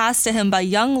eat, passed to him by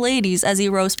young ladies as he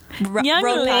rode past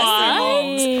their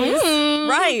homes.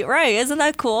 Right. Isn't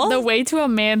that cool? The way to a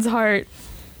man's heart.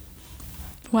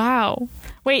 Wow.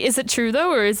 Wait, is it true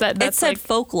though, or is that's it said like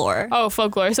folklore. Oh,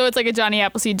 folklore. So it's like a Johnny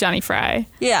Appleseed, Johnny Fry.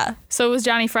 Yeah, So was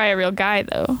Johnny Fry a real guy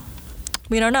though?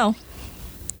 we don't know.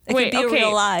 It Wait, could be okay. a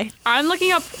real lie. I'm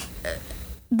looking up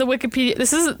the Wikipedia.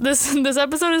 This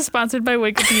episode is sponsored by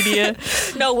Wikipedia.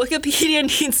 No, Wikipedia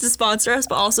needs to sponsor us,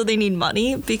 but also they need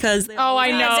money because they Oh,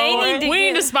 I always- know. they need to We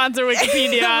need to sponsor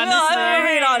Wikipedia, honestly. No, I'm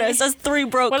being honest. That's 3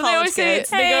 broke What do they college always say? kids.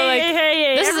 They go like,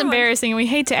 hey, "This is everyone- embarrassing, and we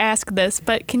hate to ask this,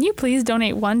 but can you please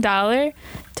donate $1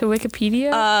 to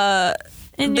Wikipedia?"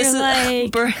 And This you're is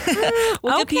like,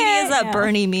 Wikipedia okay. is that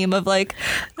Bernie meme of like,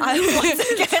 I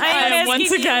I'm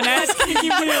once again asking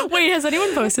you. Wait, has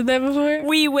anyone posted that before?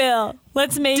 we will.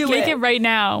 Let's make it. Make it right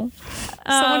now.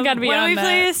 Someone got to be when on we that.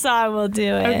 play a song, we'll do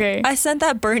it. Okay. I sent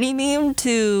that Bernie meme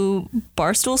to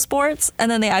Barstool Sports,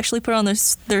 and then they actually put it on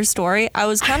their story. I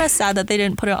was kind of sad that they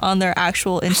didn't put it on their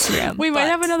actual Instagram. We might but-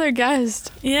 have another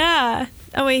guest, Yeah.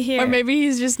 Oh wait, here. or maybe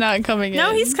he's just not coming in.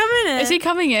 no, he's coming in. Is he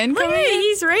coming in? Look,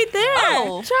 he's right there.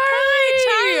 Oh.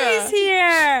 Charlie! Charlie's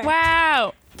here.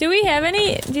 Wow. Do we have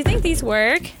any? Do you think these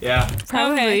work? Yeah,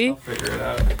 Probably. figure it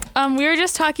out. We were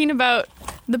just talking about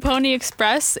the Pony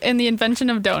Express and the invention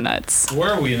of donuts.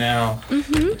 Where are we now?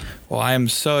 Well, I am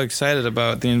so excited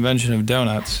about the invention of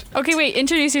donuts. Okay, wait.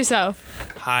 Introduce yourself.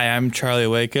 Hi, I'm Charlie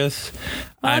Waketh.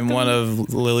 I'm one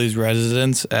of Lily's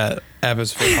residents at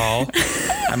Abbotsford Hall.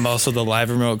 I'm also the live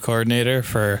remote coordinator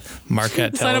for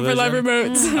Marquette Sign up for Television. live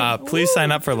remotes. Please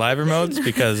sign up for live remotes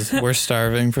because we're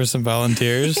starving for some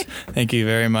volunteers. Thank you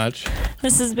very much.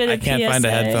 This has been a I can't PSA. find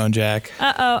a headphone jack.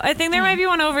 I think there might be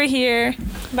one over here.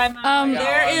 By my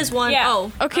There is one. Yeah.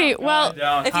 Oh, Okay, well,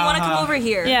 if you want to come over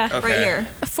here. Yeah. Right Okay. here.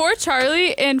 for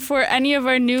Charlie and for any of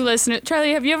our new listeners,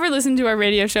 Charlie, have you ever listened to our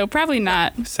radio show? Probably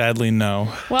not. Sadly,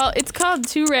 no. Well, it's called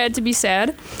Too Rad to Be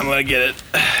Sad, I'm gonna get it.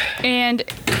 and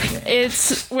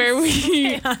it's where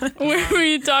we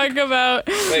talk about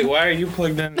Wait, why are you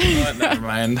plugged in? You know what? Never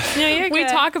mind. No, you're good. we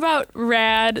talk about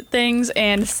rad things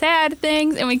and sad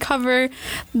things, and we cover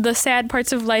the sad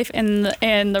parts of life and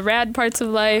the rad parts of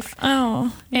life,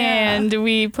 Oh. and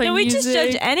we play No, we music. just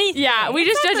judge anything. Yeah, we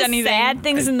just It's not judge the anything. Sad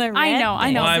things in the I red know,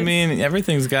 I know. Well, I mean,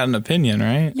 everything's got an opinion,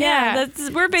 right? Yeah.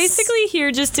 We're basically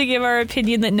here just to give our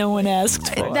opinion that no one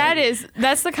asked for.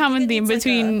 That's the common theme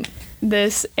between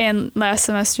this and last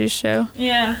semester's show.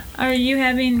 Yeah. Are you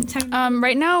having technical?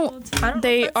 Right now,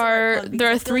 there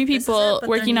are 3 people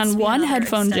working on one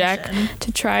headphone jack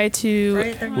to try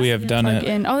to We have done plug it.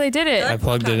 in. Oh, they did it. I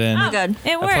plugged it in. Good.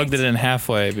 It I worked. plugged it in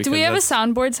halfway because Do we have a that's-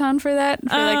 soundboard sound for that?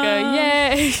 For like a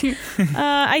yay.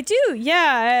 I do.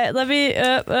 Yeah. Let me.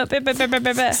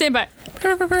 Stand by.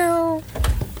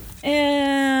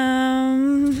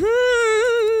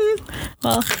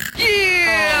 Well.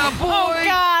 Yeah, boy. Oh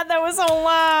God, that was so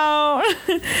loud.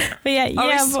 But yeah,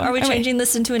 Are we changing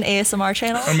this into an ASMR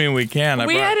channel? I mean, we can.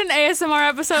 We had an ASMR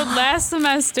episode last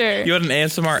semester. You had an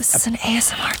ASMR. This is an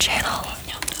ASMR channel.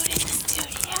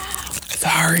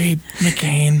 Sorry,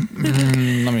 McCain.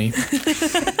 Let me.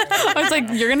 I was like,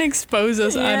 you're gonna expose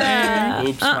us on air.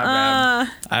 Oops, my bad.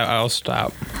 I'll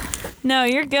stop. No,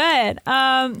 you're good.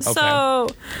 So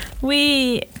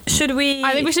should we?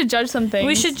 I think we should judge something.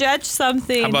 We should judge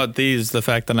something. How about these? The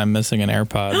fact that I'm missing an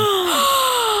AirPod.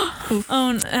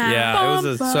 Yeah, it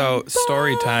was so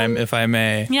story time, if I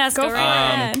may. Yes, go right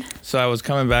ahead. So I was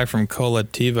coming back from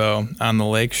Colectivo on the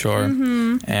lakeshore,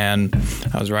 and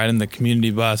I was riding the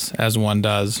community bus as one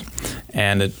does,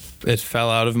 and it fell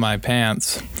out of my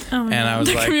pants, and I was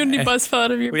The like, community bus fell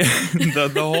out of your.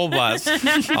 the whole bus,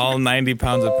 all 90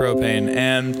 pounds of propane,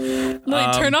 and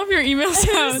Lily, turn off your email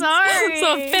sounds. Sorry.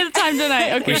 So 5th time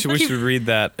tonight. Okay. we should read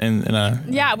that in a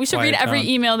Yeah, we should read quiet every tone.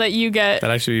 email that you get.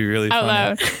 That'd actually be really Out funny.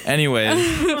 loud.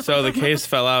 Anyways, so the case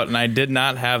fell out, and I did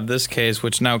not have this case,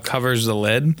 which now covers the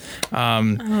lid.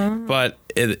 But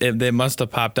they must have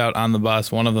popped out on the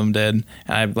bus. One of them did.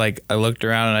 And I looked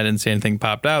around and I didn't see anything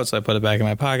popped out, so I put it back in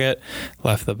my pocket,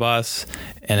 left the bus,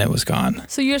 and it was gone.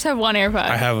 So you just have one AirPod.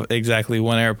 I have exactly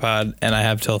one AirPod, and I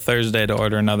have till Thursday to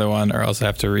order another one, or else I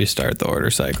have to restart the order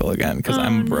cycle again because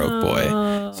I'm a broke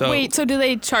boy. So Wait, so do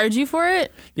they charge you for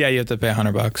it? yeah, you have to pay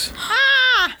 $100.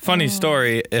 Funny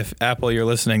story, if Apple, you're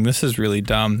listening, this is really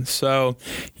dumb. So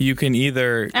you can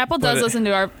either Apple put does it- listen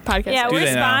to our podcast. Yeah, Do we're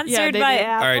they now? sponsored Yeah, they by do.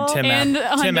 Apple. All right, And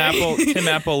Hyundai. Tim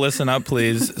Apple, listen up,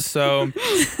 please. So,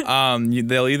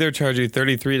 they'll either charge you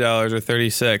 $33 or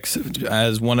 $36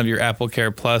 as one of your Apple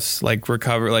Care Plus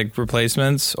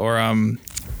replacements, or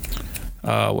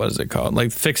what is it called?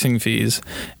 Like fixing fees.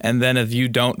 And then if you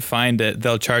don't find it,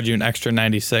 they'll charge you an extra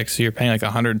 $96. So you're paying like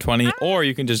 $120, or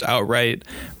you can just outright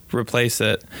replace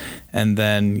it, and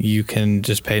then you can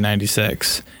just pay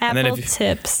 $96. And then Apple if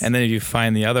tips. and then if you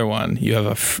find the other one, you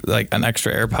have an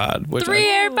extra AirPod, which 3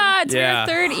 AirPods Yeah.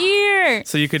 for your third ear.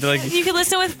 so you could You can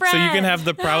listen with friends. so you can have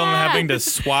the problem of having to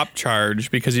swap charge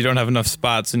because you don't have enough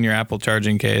spots in your Apple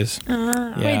charging case.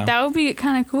 Yeah. Wait, that would be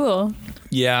kind of cool.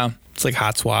 Yeah. It's like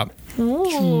hot swap.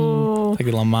 Ooh. Like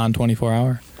a Le Mans 24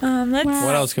 hour. Let's.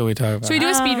 What else could we talk about? Should we do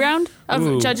a speed round of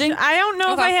Ooh. judging? I don't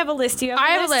know if Okay. I have a list. Do you have I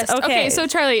have a list. Okay, so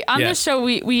Charlie, on Yes. this show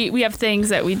we have things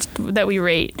that we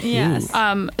rate. yes.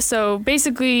 So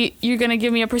basically, you're gonna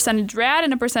give me a percentage rad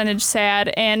and a percentage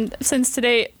sad. And since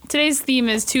today's theme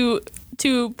is too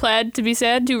plaid to be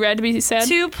sad, too rad to be sad,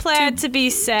 Too plaid to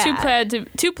be sad.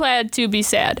 too plaid to be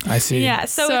sad. I see. Yeah,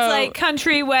 so So- it's like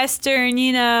country western,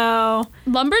 you know.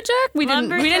 Lumberjack? We didn't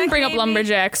bring up maybe?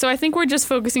 lumberjack. So I think we're just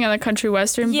focusing on the country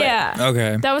western. Yeah.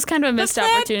 Okay. But that was kind of a missed Plaid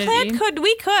opportunity. we could. We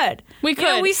You could.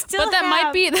 know, we still but that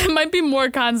have- might be more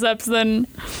concepts than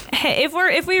Hey,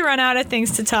 if we run out of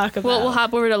things to talk about. we'll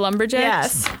hop over to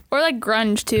lumberjacks. Yes. Or like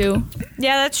grunge too.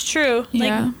 Yeah, that's true.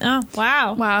 Yeah. Like, oh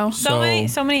wow. Wow. So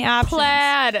many options.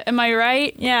 Plaid. Am I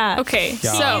right? Yeah. Okay.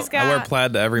 Yeah, So He's got- I wear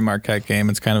plaid to every Marquette game.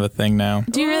 It's kind of a thing now.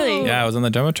 do you really? Yeah, I was on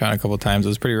the Jumbotron a couple times. It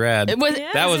was pretty rad. It was, Yeah.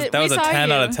 that was we a saw 10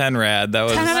 you. out of 10 rad. That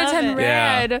was 10 out of 10 Love it. Yeah.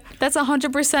 rad. That's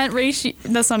 100% ratio.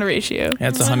 That's not a ratio. Yeah,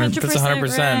 it's 100. That's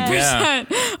 100%. rad.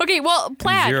 Yeah. Okay, well,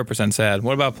 plaid. 0% sad.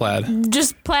 What about plaid?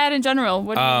 Just plaid in general.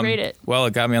 What do you rate it? Well,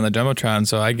 it got me on the Jumbotron,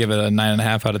 so I give it a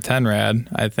 9.5 out of 10 rad.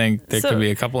 I think there So could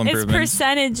be a couple improvements. It's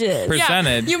percentages.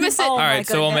 Percentage. You missed it. Oh All my right,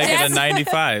 so we'll make it a goodness.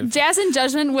 95. Jazz and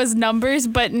Judgment was numbers,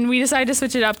 but we decided to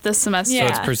switch it up this semester. So Yeah.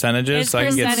 it's percentages. It's so I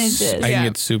can percentages. get I Yeah. can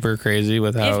get super crazy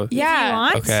with how. If Yeah. you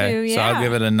want Okay, to, yeah. so I'll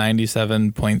give it a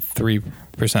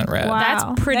 97.3% rad. Wow.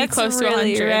 That's pretty close to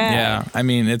really 100. rad. Yeah, I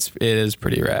mean it is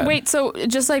pretty rad. Wait, so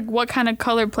just like what kind of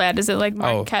color plaid? Is it like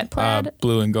Marquette plaid?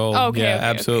 Blue and gold. Okay, yeah, okay,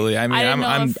 absolutely. I mean, I didn't know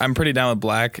I'm if- I'm pretty down with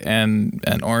black and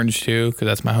orange too, because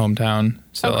that's my hometown.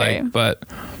 So Okay. like, but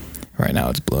right now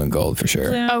it's blue and gold for sure.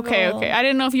 Blue and Okay, gold. okay. I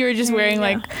didn't know if you were just wearing you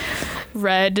like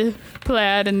red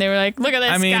plaid and they were like, look at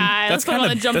this I mean, guy. Let's that's put him on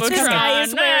the kinda- that's Jumbotron. This guy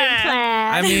is wearing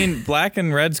plaid. I mean, black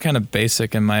and red's kind of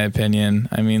basic in my opinion.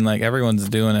 I mean, like everyone's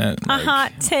doing it. A Like,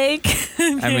 hot take.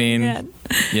 I mean,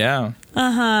 yeah.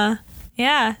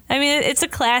 Yeah. I mean, it's a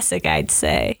classic, I'd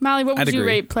say. Molly, what would I'd you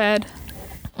agree. rate plaid?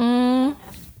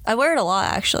 I wear it a lot,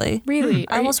 actually. Really?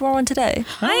 I almost wore one today.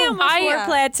 I almost wore yeah.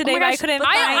 plaid today, Oh my but I gosh, couldn't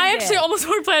find I it. actually almost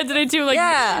wore plaid today too. Like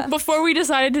Yeah. before we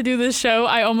decided to do this show,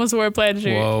 I almost wore a plaid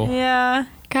shirt. Whoa. Yeah.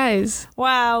 Guys,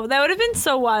 Wow. That would have been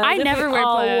so wild. I if never we wear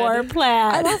all plaid. wore I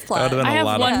plaid. love That plaid. would have been I a have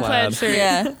lot one of plaid shirt.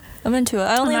 Yeah, I'm into it.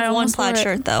 I only And I have one almost wore plaid it.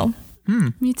 shirt though.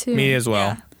 Me too. Me as well.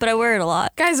 Yeah, but I wear it a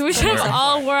lot. Guys, we should have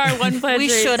all wore our one plaid We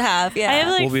shirts. should have. Yeah. I have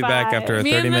like We'll be back after a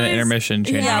Me and 30-minute Lily's- intermission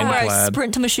changing yeah, into where I plaid.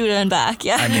 sprint to Mashuda and back.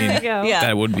 Yeah. I mean, There you go. Yeah.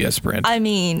 that would be a sprint. I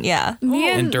mean, yeah. Me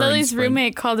and Endurance Lily's sprint.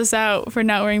 roommate called us out for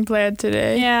not wearing plaid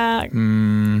today. Yeah.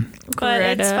 But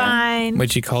it's Greta. fine.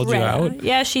 But she called you Greta. out?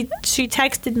 Yeah, she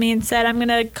texted me and said, I'm going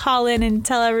to call in and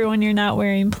tell everyone you're not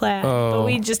wearing plaid. Oh. But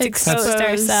we just Exposed. exposed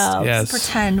ourselves. Yes.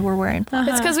 Pretend we're wearing plaid.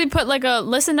 It's because we put like a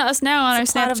listen to us now on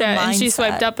It's our a part of Snapchat, a and she mindset.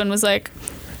 swiped up and was like,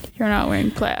 "You're not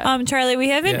wearing plaid." Charlie, we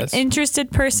have an Yes. interested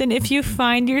person. If you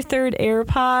find your third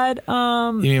AirPod,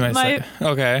 You mean my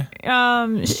okay.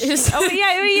 oh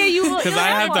yeah, you will. 'Cause you'll I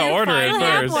have to one. order it You'll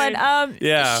have first. one.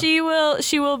 Yeah.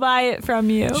 She will buy it from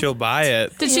you. She'll buy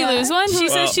it. Did she lose one? She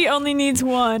Well- says she only needs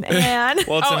one, and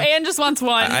Well, it's Oh, an- Anne just wants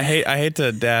one. I hate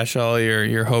to dash all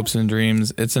your hopes and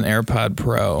dreams. It's an AirPod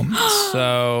Pro.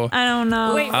 So I don't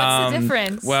know. Wait, what's the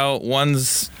difference? well,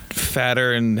 one's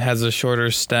fatter and has a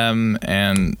shorter stem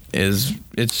and it's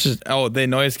just they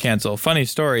noise cancel. Funny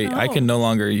story, I can no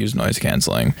longer use noise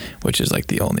canceling, which is like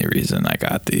the only reason I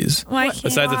got these. Why can't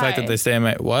Besides the fact Why? that they say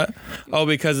what? Oh,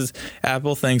 because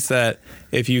Apple thinks that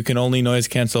if you can only noise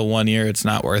cancel one ear, it's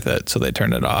not worth it, so they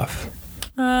turn it off.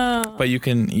 Oh. But you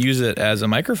can use it as a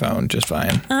microphone just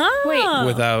fine Wait,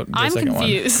 without the I'm second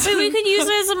confused. Wait, we could use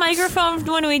it as a microphone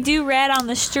when we do Red on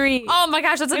the street. Oh my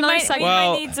gosh, that's we another might, segment. we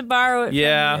Well, might need to borrow it from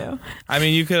Yeah, you. I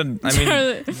mean, you could. I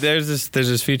mean, there's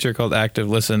this feature called Active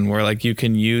Listen where like you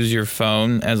can use your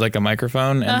phone as like a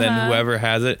microphone, and then whoever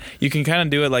has it, you can kind of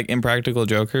do it like Impractical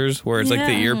Jokers, where it's like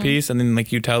the Yeah. earpiece, and then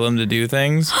like you tell them to do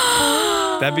things.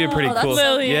 That'd be a pretty cool.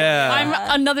 Lily,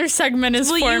 Yeah, another segment is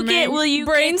Will forming. you get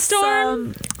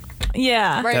brainstorm?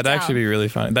 Yeah. Write it that'd actually down. be really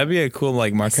fun. That'd be a cool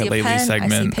like I see Market a Lately pen, I see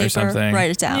segment paper, or something.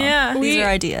 Write it down. Yeah. These We- are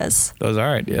ideas. Those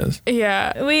are ideas.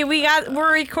 Yeah.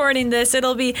 We're recording this.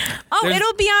 It'll be There's-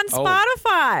 it'll be on oh.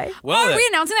 Spotify. Well, Are we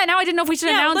announcing that now? I didn't know if we should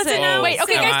Yeah, announce let's it. announce Wait,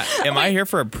 okay, it. guys. am I here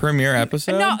for a premiere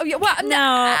episode? No, well, no.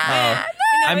 No,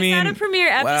 I it's mean, not a premiere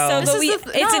episode, well- but This is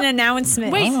it's the- an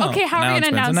announcement. Wait, Oh, okay, how are we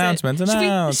gonna announce announcements, it?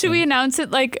 Should we announcements. announce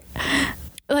it like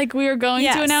we were going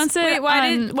Yes. to announce it? Wait,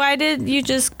 why did you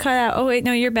just cut out? Oh wait,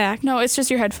 no, you're back. No, it's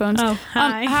just your headphones. Oh,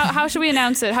 hi. How should we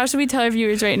announce it? How should we tell our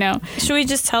viewers right now? Should we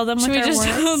just tell them Should with we our just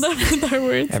words? tell them with our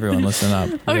words? Everyone, listen up.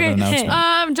 We have Okay. an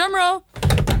announcement. Drum roll.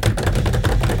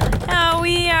 Oh,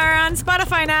 we are on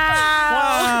Spotify now.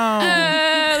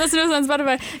 Wow. Listen to us on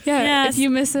Spotify. Yeah, Yes. if you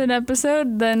miss an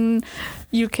episode, then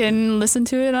you can listen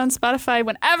to it on Spotify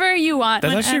whenever you want.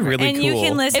 That's actually really and cool. you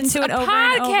can listen It's to it a over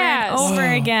and over and podcast. over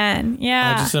again.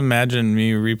 Yeah. I just imagine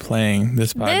me replaying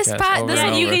this podcast. over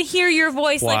and you over. can hear your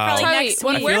voice like Wow. probably Charlie, next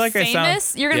when week. I feel we're like I sound-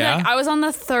 famous, you're gonna Yeah? be like, I was on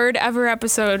the 3rd ever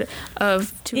episode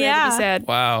of Too Bad to Yeah. Be Sad.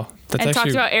 Wow. That's And talked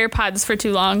actually about AirPods for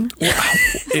too long.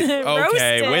 okay.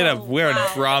 Roasted. Way to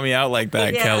draw me out like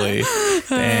that, Yeah. Kelly.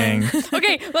 Dang.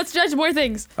 Okay, let's judge more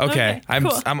things. Okay,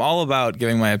 cool. I'm all about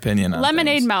giving my opinion on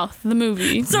Lemonade things. Mouth, the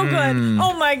movie. so good.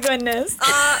 Oh my goodness.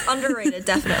 Underrated,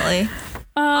 definitely.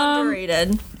 Um,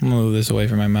 Underrated. I'm gonna move this away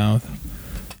from my mouth.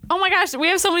 Oh my gosh, we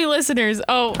have so many listeners.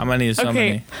 Oh, How many is so okay.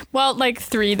 many? Well, like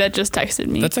 3 that just texted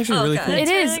me. That's actually really Okay. cool. It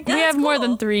is. really We good. have more Cool.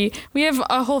 than 3. We have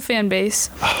a whole fan base.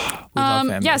 We love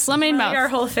fan Yes, bases. Lemonade Like our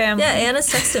Mouth. whole family. Yeah, Anna's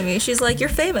texting me. She's like, "You're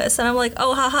famous," and I'm like,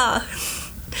 "Oh, haha."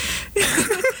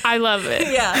 I love it.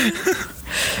 Yeah.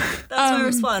 That's my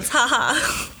response.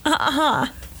 Haha.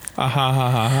 Ha ha ha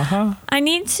ha ha ha. I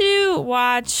need to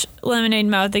watch Lemonade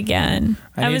Mouth again.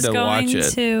 I need was to going watch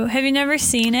it. to. Have you never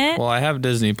seen it? Well, I have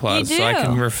Disney Plus, You so I do.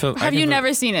 can refill. Have you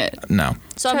never seen it? No.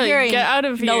 So I'm Charlie, hearing get out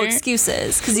of no here.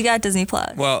 excuses because you got Disney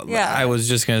Plus. Well, yeah. I was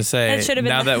just gonna say That should have been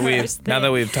now the that we've first now that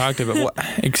thing. we've talked about what,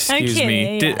 excuse kidding,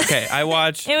 me. yeah. Okay, I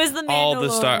watched It was the all the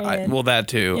Mandalorian. well, that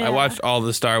too. Yeah. I watched all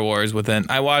the Star Wars within.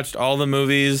 I watched all the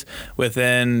movies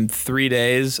within 3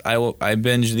 days. I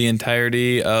binged the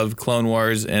entirety of Clone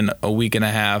Wars in a week and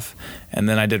a half, and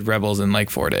then I did Rebels in like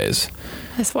 4 days.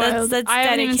 That's wild. That's I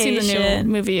haven't even seen the new dedication.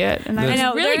 movie yet, and I That's-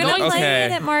 know. really They're going going. to play Okay.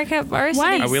 it at Marquette Varsity.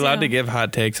 When? Are we allowed to soon. give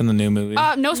hot takes on the new movie?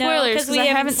 No spoilers 'cause because I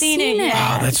haven't seen it yet.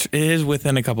 Oh, it is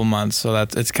within a couple months, so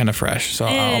it's kind of fresh. So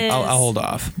It I'll is. hold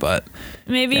off. But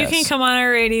Maybe you can Yes. come on our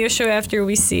radio show after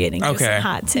we see it and give Okay. some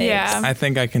hot takes. Yeah. I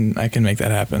think I can make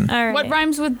that happen. All right. What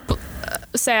rhymes with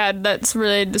sad that's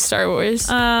related to Star Wars?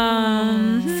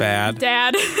 Fad.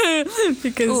 Dad.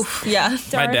 Because Oof, yeah.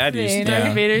 My dad used to. Darth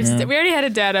Yeah. Vader's. Yeah. We already had a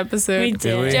dad episode. We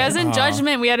Did we? did. Jazz and Aw.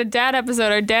 Judgment. We had a dad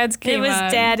episode. Our dads It came was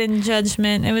on. Dad in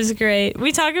Judgment. It was great.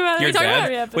 We talk about it. Your We talk about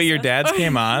every dad? Wait, your episode. dads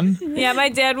came on? Yeah, my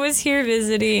dad was here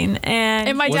visiting,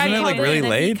 and my Wasn't dad it like called really and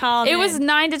then he late? called It was in.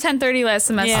 9 to 10:30 last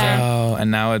semester. Yeah. Oh,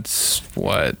 and now it's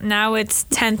what? Now it's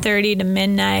 10:30 to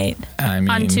midnight. I mean,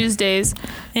 On Tuesdays.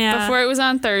 Yeah. Before it was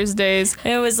on Thursdays.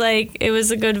 It was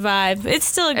a good vibe. It's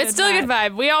still a good It's still a good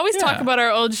vibe. We always talk Yeah. about our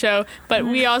old show, but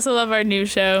we also love our new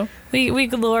show. We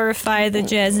glorify the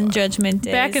Jazz and Judgment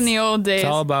days. Back in the old days. it's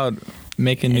all about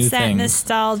making new It's that things.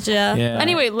 nostalgia. Yeah.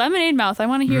 Anyway, Lemonade Mouth. I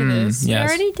want to hear this. yes. I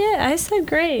already did. I said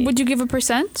great. Would you give a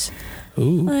percent?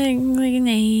 Ooh. like an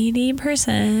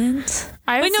 80%.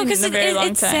 I haven't Wait, no, seen it because in a very long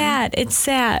it's time. sad. It's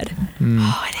sad.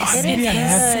 Oh, it is. Maybe I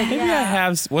have. good, Maybe I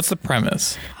have. What's the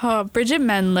premise? Oh, Bridget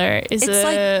Mendler is It's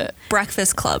a. like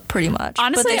Breakfast Club, pretty much.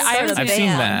 Honestly, but they I start haven't a I've seen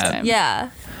band. that. Yeah,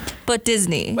 but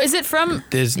Disney. Is it from?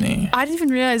 Disney. I didn't even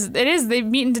realize it is. They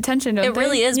meet in detention. Don't It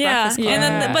really they? is Yeah, Breakfast Club. and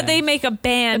then Yeah. but they make a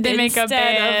band. They make a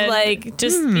instead band. of like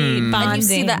just be bonding. And you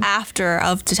see the after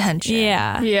of detention.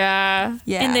 yeah. Yeah.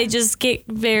 Yeah. And they just get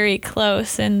very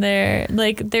close, and they're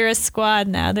a squad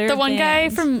now. They're The a one guy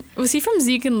band. was he from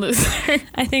Zeke and Luther?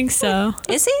 I think so.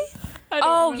 Is he? I don't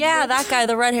Oh remember. yeah, that guy,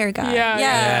 the red hair guy. Yeah,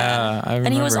 Yeah, I remember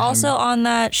And he was him. also on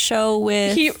that show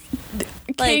with He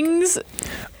like, Kings.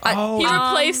 Oh, He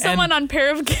replaced and- someone on Pair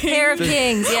of Kings. Pair of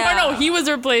Kings. Yeah. Or no, he was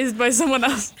replaced by someone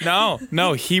else.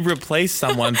 No, he replaced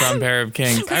someone from Pair of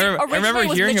Kings. I remember originally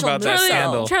was hearing Mitchell about that Musso.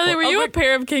 scandal. Charlie, were you a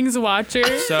Pair of Kings watcher?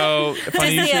 So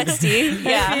funny you Disney should. XD.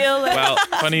 Yeah. Well,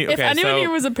 funny. If Okay, anyone so here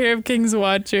was a Pair of Kings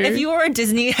watcher, If you were a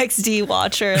Disney XD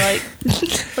watcher, like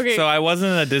okay, So I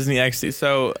wasn't a Disney XD.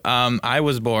 So I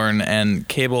was born and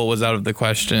cable was out of the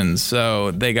question. So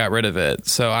they got rid of it.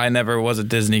 So I never was a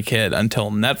Disney kid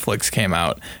until Netflix came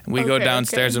out. We go Okay,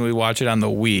 downstairs okay. and we watch it on the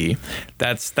Wii.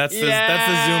 That's the Zoomer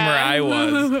Yeah. I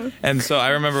was. And so I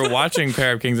remember watching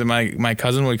Pair of Kings, and my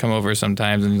cousin would come over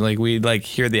sometimes, and like we'd like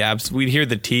hear the apps. We'd hear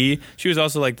the T. She was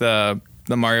also like the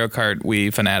Mario Kart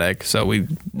Wii fanatic, so we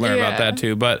learn about Yeah. that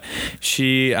too. But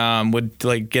she would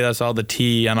like get us all the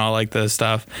tea on all like the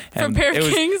stuff. And Pair of it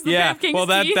was- Kings? The yeah. Pair of Kings well,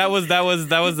 that tea? that was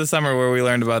the summer where we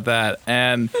learned about that,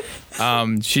 and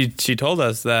she told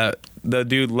us that the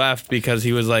dude left because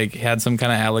he was like had some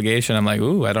kind of allegation. I'm like,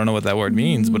 ooh, I don't know what that word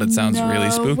means, but it sounds really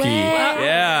spooky.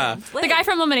 Yeah. the guy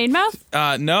from Lemonade Mouth,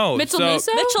 No. Mitchell so,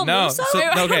 Musso? Mitchell No. Musso? So,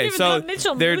 I don't okay. even So know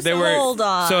Mitchell there Musso. were. Hold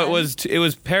on. So it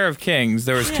was Pair of Kings.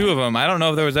 There was two of them. I don't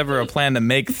know if there was ever a plan to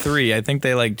make three. I think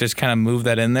they like just kind of moved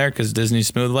that in there because Disney's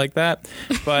smooth like that.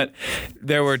 But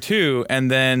there were two,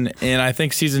 and then in I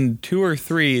think season 2 or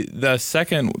 3, the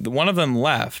second one of them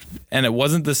left, and it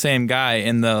wasn't the same guy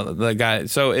in the guy.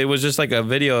 So it was just like a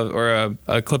video or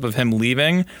a clip of him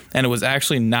leaving, and it was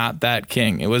actually not that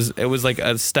king. It was like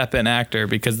a step-in actor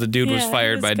because the dude was Yeah, he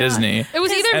fired was by gone. Disney. It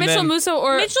was either And Mitchell then- Musso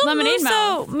or Lemonade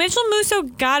Mouth. Mitchell Musso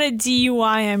got a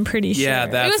DUI, I'm pretty sure. Yeah,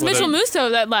 It that's was what Mitchell Musso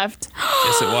that left.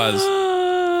 Yes, it was.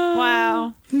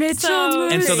 Wow. Mitchell Musso.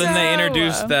 And so then they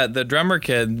introduced that the drummer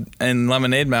kid in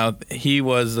Lemonade Mouth, he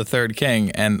was the third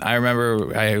king. And I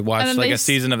remember I watched then like they a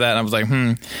season of that and I was like,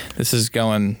 this is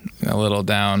going a little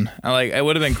down. It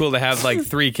would have been cool to have like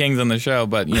 3 kings on the show,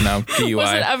 but DUI.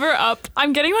 Was it ever up?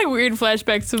 I'm getting like weird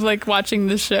flashbacks of like watching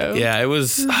the show. Yeah, it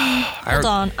was. Hold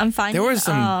on, I'm finding. There was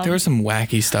some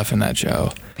wacky stuff in that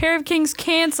show. Pair of Kings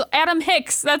cancel. Adam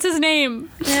Hicks. That's his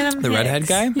name. The redhead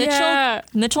guy? Yeah.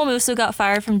 Mitchell Musso got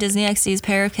fired from Disney XD's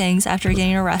Pair of Kings after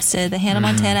getting arrested. The Hannah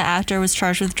Montana actor was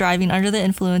charged with driving under the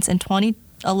influence in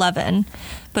 2011,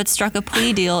 but struck a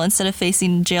plea deal instead of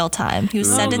facing jail time. He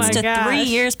was sentenced to 3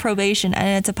 years probation and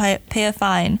had to pay a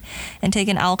fine and take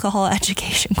an alcohol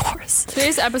education course.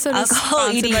 Today's episode is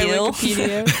Alcohol sponsored by EDU.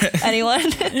 Wikipedia.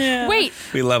 Anyone? Wait,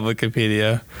 We love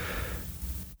Wikipedia.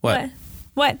 What?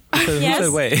 What? Who said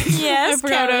wait? Yes. I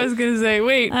forgot what I was gonna say.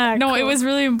 Wait, Ah, no, it cool. was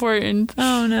really important.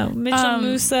 Oh no, Mitchell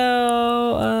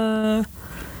Musso.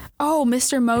 Oh,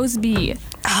 Mr. Mosby.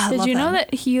 I Did love you know him.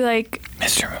 that he like?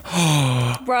 Mr.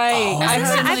 Right.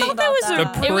 I thought that was The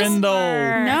a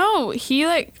Prindle. No, he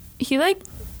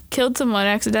killed someone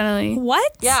accidentally.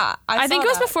 What? Yeah, I think it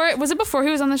was before. Was it before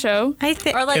he was on the show? I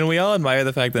think. Or like, And we all admire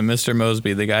the fact that Mr.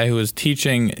 Mosby, the guy who was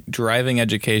teaching driving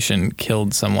education,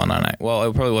 killed someone on it. Well,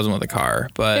 it probably wasn't with a car,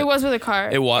 but It was with a car.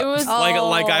 It was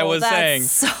like I was saying.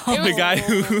 The guy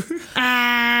who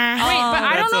Wait, but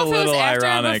I That's don't know a if it was little after or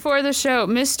ironic. before the show.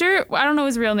 I don't know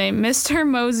his real name. Mr.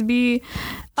 Mosby.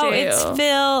 Oh, Jail. it's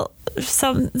Phil.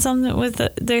 Something with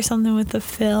the. There's something with the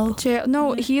Phil. Jail.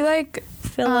 No, he like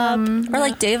Philip. or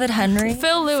like David Henry.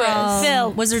 Phil Lewis. from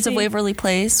Phil. Wizards of See. Waverly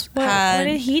Place What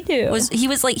did he do?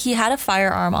 he had a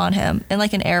firearm on him in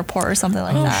like an airport or something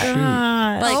like that.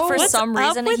 God. Like for What's some up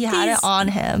reason with he had it these- on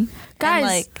him. Guys. And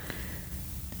like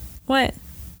What?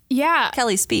 Yeah.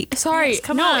 Kelly speak. Sorry. Yes,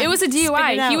 come no, on. it was a Spit it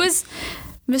DUI. He out. was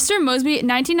Mr. Mosby,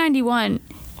 1991.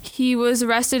 He was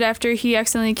arrested after he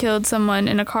accidentally killed someone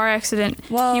in a car accident.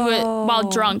 He was while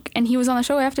drunk, and he was on the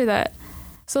show after that.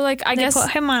 So like, I They guess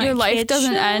put him on your a life kid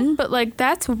doesn't show? end, but like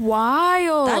that's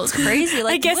wild. That's crazy.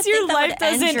 Like I guess you your would think that life would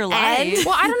end doesn't your life. end.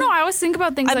 Well, I don't know. I always think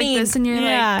about things I like mean, this, and you're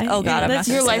Yeah. like, Oh God, I'm not that's-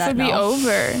 gonna your say life that, would be no.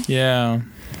 over. Yeah.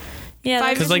 Yeah. Five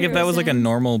That's Because like if that was like a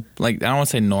normal, like I don't want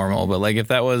to say normal, but like if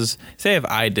that was, say if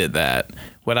I did that,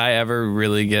 would I ever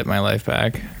really get my life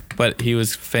back? But he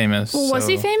was famous. Well, was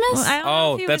he so- famous? Well, I don't know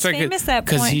Oh, if he that's was right, famous that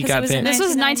 'cause point. he got it was in famous. This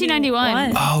was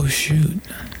 1991. Oh shoot!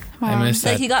 I Wow. missed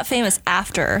Like that. he got famous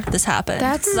after this happened.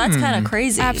 That's- So that's kind of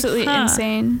crazy. Absolutely Huh.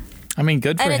 insane. I mean,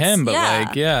 good for And it's- him, but yeah.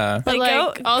 like, yeah, But Like,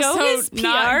 like, go also his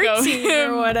not PR go team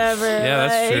him. or whatever. yeah,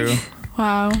 that's like, true.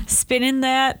 Wow. Spinning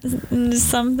that into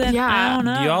something. Yeah. I don't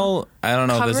know. Do y'all? I don't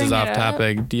know if this is Covering off it up.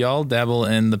 topic. Do y'all dabble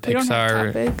in the We don't have Pixar?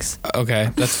 topics. Okay,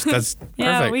 that's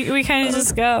Yeah, perfect. we kind of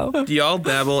just go. Do y'all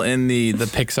dabble in the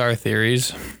Pixar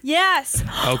theories? Yes.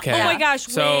 Okay. Oh my gosh!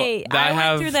 So wait, I I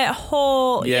have- went through that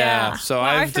whole. Yeah. So Wow,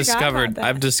 I I've forgot discovered about that.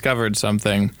 I've discovered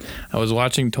something. I was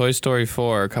watching Toy Story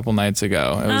 4 a couple nights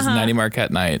ago. It was Nettie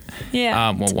Marquette night. Yeah.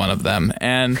 Well, one of them.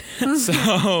 And so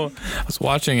I was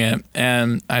watching it,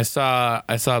 and I saw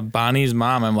Bonnie's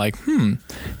mom. I'm like,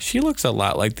 she looks a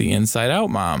lot like the Inside Out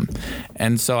mom.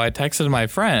 And so I texted my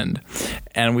friend,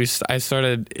 and I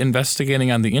started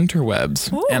investigating on the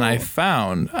interwebs, and I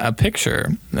found a picture.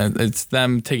 It's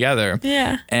them together.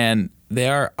 Yeah. And they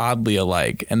are oddly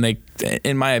alike, and they,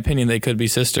 in my opinion, they could be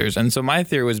sisters. And so my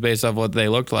theory was based off what they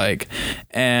looked like,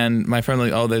 and my friend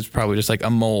was like, oh, there's probably just like a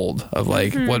mold of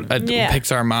like what a Yeah.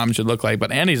 Pixar mom should look like,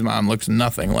 but Andy's mom looks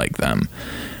nothing like them.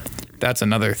 That's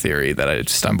another theory that I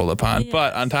stumbled upon. Yes.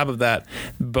 But on top of that,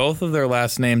 both of their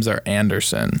last names are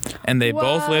Anderson, and they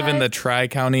both live in the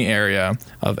Tri-County area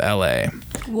of LA.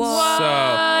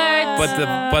 Whoa.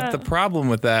 But the problem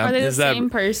with that Are they the is that same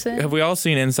person? have we all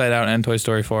seen Inside Out and Toy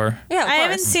Story 4? Yeah, of I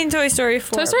haven't course. seen Toy Story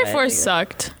 4. Toy Story but- 4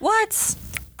 sucked. What?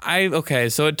 Okay,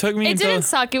 so it took me It until didn't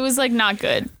suck. It was like not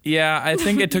good. yeah, I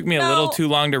think it took me a little No. too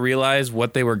long to realize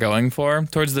what they were going for.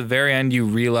 Towards the very end, you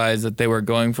realize that they were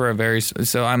going for a very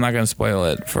so I'm not going to spoil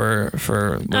it for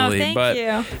Lily, thank but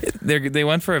you. they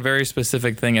went for a very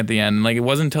specific thing at the end. Like it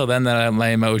wasn't until then that my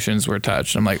emotions were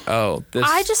touched. I'm like, oh, this.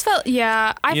 I just felt, I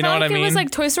You know felt what like I it was mean?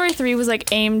 like Toy Story 3 was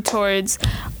like aimed towards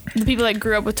the people that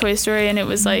grew up with Toy Story, and it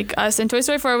was like us. And Toy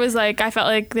Story 4 was like, I felt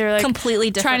like they were like Completely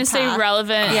different trying to stay path.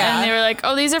 relevant. Yeah. And they were like,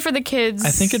 oh, these are for the kids. I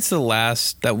think it's the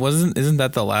last. Isn't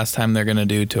that the last time they're gonna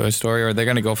do Toy Story, or they're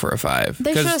gonna go for a 5?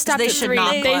 They should have stopped they at should 3.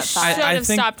 not They go at should 5. have I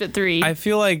think- stopped at 3. I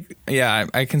feel like, yeah,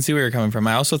 I can see where you're coming from.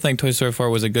 I also think Toy Story 4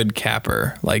 was a good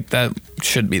capper. Like, that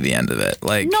should be the end of it.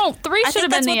 Like, no, 3 I should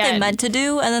have think been that's the what they end. meant to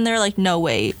do, and then they're like, no,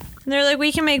 wait. They're like,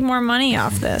 we can make more money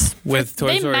off this. with Toy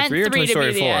They Story meant 3 or 3 Toy to Story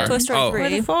be the 4? end. Toy Story Oh, 3.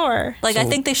 What a 4. Like, I So-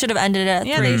 think they should have ended it at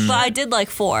Yeah, 3, they but I did like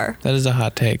 4. that is a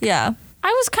hot take. Yeah. I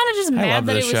was kind of just I mad love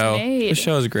that this it was show. made. This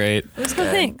show is great. Let's go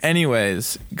think.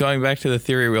 Anyways, going back to the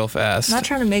theory real fast. I'm not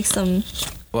trying to make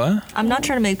What? I'm not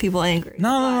trying to make people angry.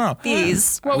 No.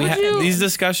 These. What would you? These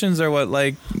discussions are what,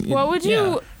 like. What would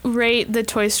you rate the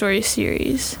Toy Story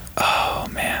series? Oh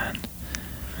man.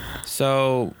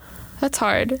 So That's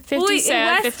hard. 50 Wait,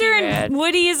 sad, 50 Western rad.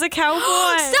 Woody is a cowboy.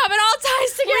 Stop! It all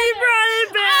ties together. We brought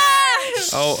it back.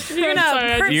 oh, You're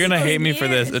gonna, you're gonna hate me for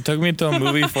this. It took me until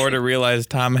movie 4 to realize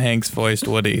Tom Hanks voiced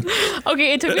Woody.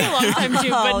 Okay, it took me a long time too,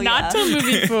 but Oh, not yeah. till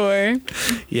movie 4.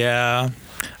 Yeah,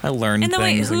 I learned And then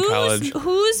wait, things in college.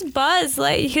 who's Buzz?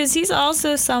 Like, because he's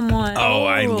also someone. Oh,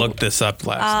 I looked this up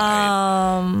last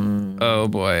night. Oh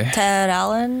boy. Ted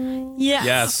Allen. Yes.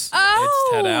 Yes. Oh.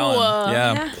 It's Ted Allen.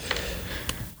 Yeah.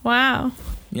 Wow.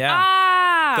 Yeah.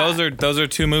 Ah. Those are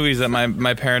 2 movies that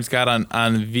my parents got on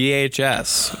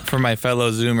VHS for my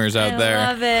fellow Zoomers out there.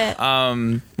 I love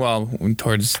it. Well,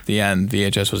 towards the end,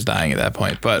 VHS was dying at that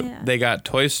point, but Yeah. they got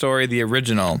Toy Story the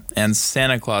original and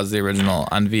Santa Claus the original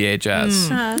on VHS.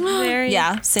 Very.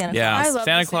 Yeah, Santa Yeah, I love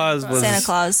Santa the Claus Santa was Santa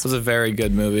Claus. was a very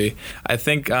good movie. I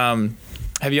think.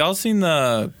 Have y'all seen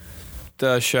the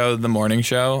show, The Morning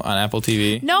Show on Apple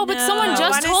TV? No, but No, someone I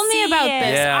just wanna told me see about it.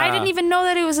 this. Yeah. I didn't even know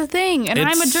that it was a thing, and I'm a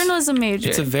It's- journalism major.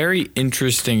 It's a very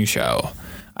interesting show.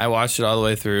 I watched it all the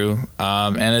way through,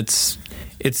 and it's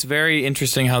very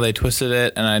interesting how they twisted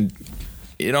it, and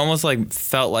it almost like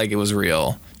felt like it was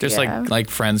real, just Yeah. like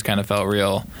Friends kind of felt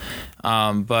real,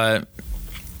 but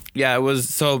yeah, it was.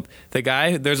 So the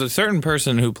guy, there's a certain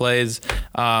person who plays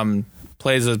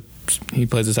a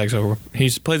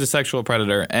sexual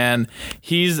predator, and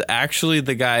he's actually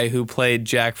the guy who played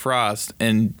Jack Frost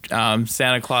in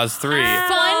Santa Claus 3.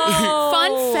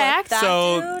 Fun fact. that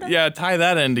So dude? yeah, tie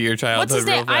that into your What's childhood his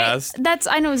real name? fast.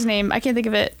 I know his name. I can't think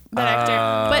of it. That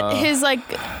actor. But his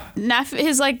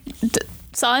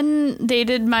son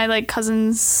dated my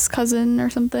cousin's cousin or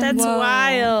something. That's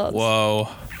wild. Whoa,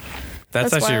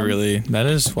 that's actually wild. really, that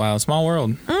is wild. Small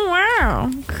world. Oh,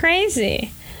 wow.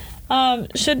 Crazy.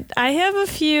 Should I have a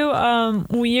few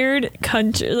weird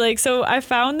country, so I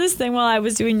found this thing while I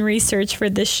was doing research for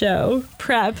this show,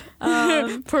 prep.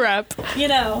 Prep.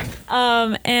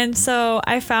 And so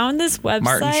I found this website.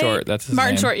 Martin Short, that's his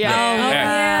Martin name. Short, yeah. Oh,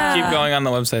 yeah. Keep going on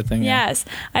the website thing. yeah. Yes.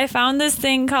 I found this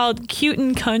thing called Cute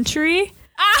and Country.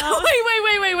 Ah,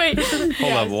 wait.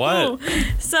 Hold up, what?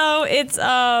 So it's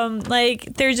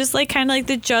they're just kind of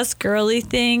the Just Girly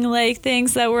thing,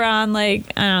 things that were on I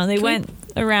don't know, they went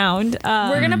around.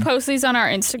 We're gonna post these on our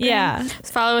Instagram. Yeah.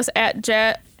 Follow us at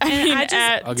Jet. I'll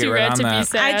get Too right Red on to Be that.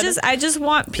 Sad. I just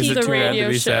want Is people. it too rad to radio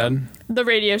be show. sad? The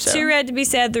radio show. Too Red to Be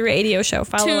Sad, the radio show.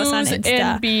 Follow us on Twos Insta.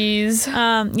 and B's.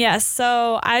 Yes,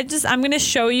 so I'm gonna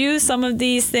show you some of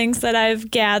these things that I've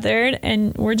gathered,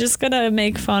 and we're just gonna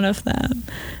make fun of them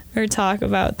or talk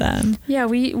about them. Yeah,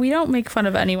 we don't make fun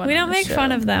of anyone. We on don't this make fun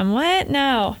show. of them. What?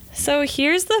 No. So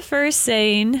here's the first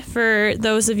saying for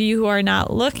those of you who are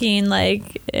not looking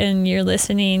and you're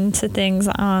listening to things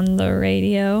on the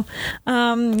radio.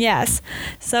 Yes.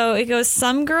 So it goes,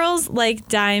 some girls like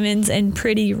diamonds and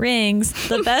pretty rings.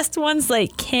 The best ones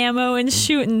like camo and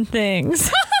shooting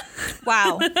things.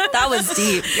 Wow, that was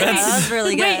deep. Yeah, that was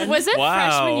really good. Wait, was it Wow.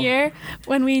 freshman year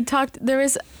when we talked? There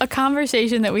was a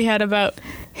conversation that we had about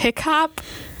hip hop.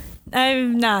 I've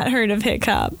not heard of hip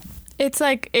hop. It's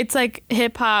like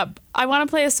hip hop. I want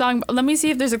to play a song. Let me see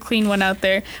if there's a clean one out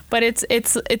there. But it's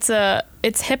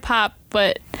hip hop,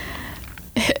 but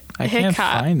I can't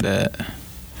find it.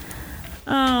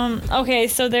 Okay,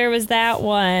 so there was that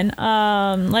one.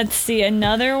 Let's see.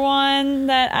 Another one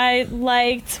that I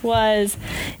liked was,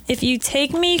 if you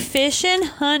take me fishing,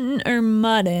 hunting, or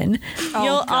mudding,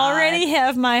 you'll God. already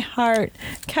have my heart.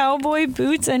 Cowboy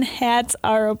boots and hats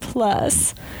are a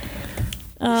plus.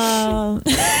 I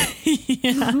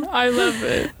love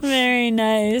it. Very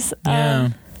nice. Yeah.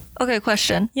 Okay,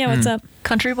 question. Yeah, what's up?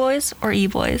 Country boys or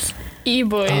e-boys?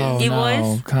 E-boys. Oh,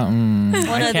 E-boys? no. One I of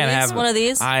can't these? have. One of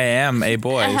these? I am a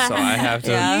boy, so I have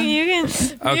to. Yeah. You can.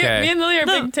 Okay. Me and Lily are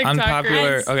big TikTokers.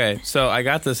 Unpopular. Okay, so I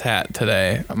got this hat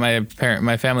today.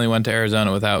 My family went to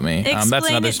Arizona without me. Explain That's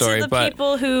another it story. to the but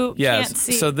people who yes, can't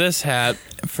see. so this hat,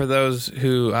 for those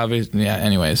who obviously, yeah.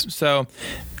 Anyways, so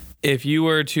if you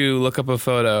were to look up a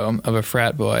photo of a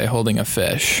frat boy holding a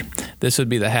fish, this would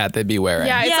be the hat they'd be wearing.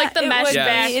 Yeah, it's like the it mesh would be.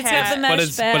 back It's hat. got the mesh but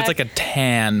it's back. like a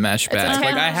tan mesh back. tan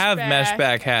Like I mesh have mesh back.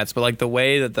 back hats, but like the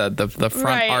way that the front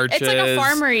Right. arches. It's like a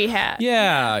farmery hat.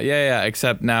 Yeah.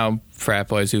 Except now frat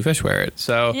boys who fish wear it.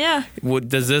 So Yeah.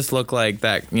 does this look like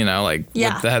that? You know, like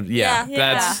Yeah. with that? Yeah,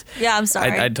 that's. Yeah, I'm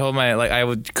sorry. I told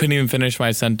couldn't even finish my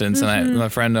sentence, and my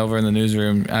friend over in the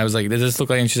newsroom, I was like, "Does this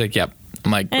look like?" And she's like, "Yep." I'm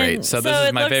like, "Great." And So so this is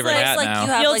it my looks favorite like- hat like now. you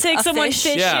have You'll like take a someone fish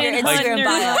fishing in your and Instagram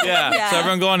bio. yeah. So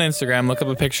everyone go on Instagram, look up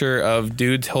a picture of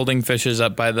dudes holding fishes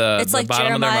up by the It's the like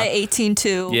bottom of their Jeremiah mouth.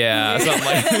 18:2. Yeah, something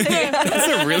like that's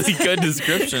a really good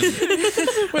description.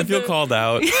 I feel called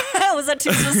out. Was that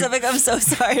too specific? I'm so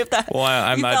sorry if that. Well,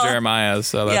 I'm You not felt- Jeremiah,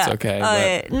 so that's yeah. okay.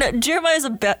 Yeah. No, Jeremiah's a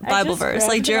Bible just verse, grabbed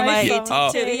like my Jeremiah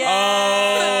phone. 18:2.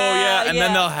 Yeah. And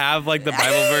then they'll have like the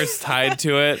Bible verse tied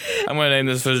to it. I'm gonna name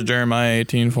this fish Jeremiah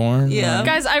 18:4. Yeah.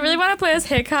 Guys, I really want to play as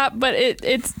Hick Hop, but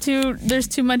there's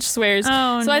too much swears.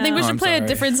 Oh, so I think we no. should I'm play a sorry.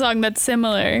 different song that's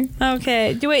similar.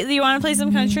 Okay. Do you want to play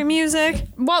some country music?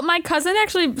 Well, my cousin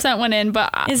actually sent one in,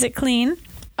 but Is it clean?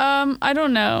 I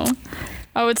don't know.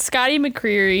 Oh, it's Scotty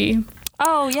McCreery.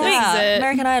 Oh yeah, Wait, is it-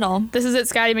 American Idol. This is it,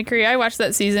 Scotty McCreery. I watched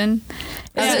that season.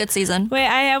 That was a good season. Wait,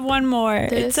 I have one more. It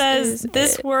This says, is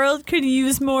 "This it. world could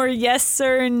use more yes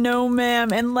sir and no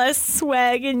ma'am, and less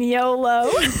swag and YOLO."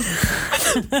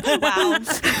 Wow.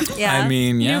 Yeah. I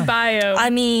mean, New yeah. bio. I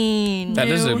mean, That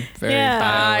is a New very Yeah.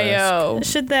 bio list.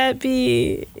 bio. Should that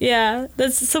be? Yeah,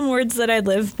 that's some words that I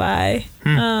live by.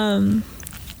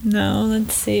 No,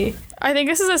 let's see. I think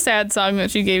this is a sad song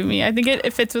that you gave me. I think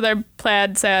it fits with our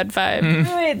plaid sad vibe.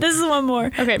 Wait, this is one more.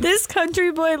 Okay. This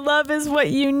country boy love is what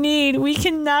you need. We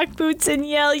can knock boots and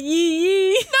yell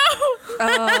yee yee.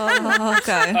 oh,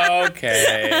 okay.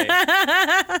 Okay.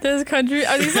 This country,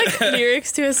 are these like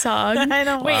lyrics to a song? I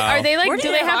don't. Wait, Wow. are they like? Where do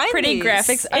do they you have find pretty these?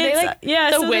 graphics? Are they It's- like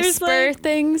yeah, the so there's, whisper like-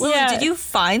 things? Lily, Yeah. did you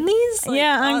find these? Like,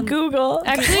 Yeah, on Google.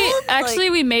 Actually,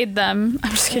 we made them.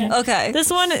 I'm just kidding. Okay. This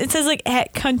one, it says like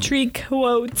at country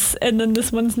quotes, and then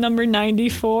this one's number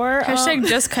 94. Hashtag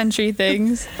just country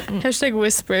things. Hashtag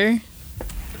whisper.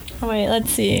 Wait, let's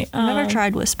see. I've never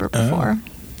tried Whisper before.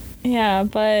 Yeah,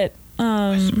 but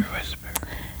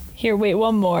here, wait,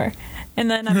 one more. And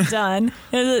then I'm done.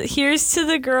 Here's to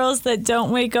the girls that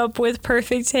don't wake up with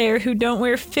perfect hair, who don't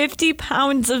wear 50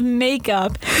 pounds of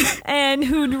makeup, and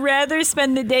who'd rather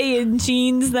spend the day in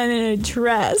jeans than in a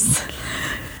dress.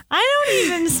 I don't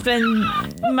even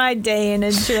spend my day in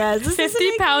a dress. This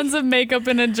 50 pounds of makeup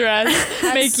in a dress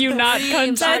make you not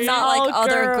country. I'm not like all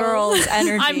other girls. girls'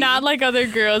 energy. I'm not like other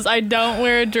girls. I don't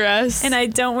wear a dress. And I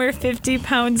don't wear 50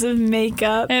 pounds of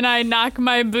makeup. And I knock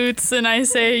my boots and I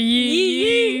say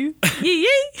yee yee. Yee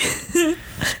yee.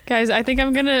 Guys, I think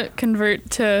I'm gonna convert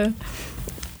to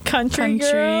Country country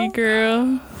girl.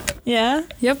 girl. Yeah.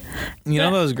 Yep. You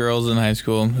know those girls in high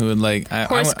school who would like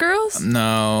Horse girls?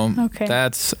 No. Okay.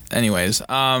 That's anyways.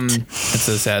 It's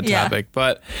a sad Yeah. topic,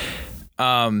 but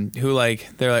who like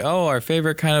they're like, oh, our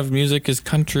favorite kind of music is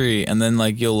country, and then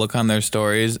like you'll look on their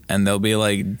stories and they'll be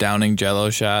like downing Jello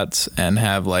shots and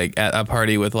have like at a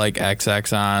party with like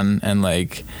XX on and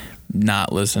like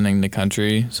not listening to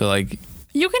country. So like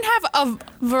You can have a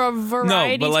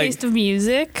variety like- taste of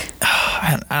music.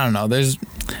 I don't know.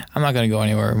 I'm not gonna go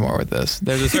anywhere more with this.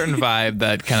 There's a certain vibe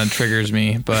that kind of triggers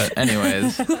me, but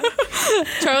anyways.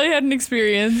 Charlie had an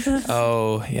experience.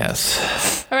 Oh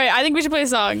yes. All right, I think we should play a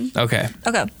song. Okay.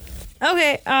 Okay.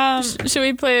 Okay. Should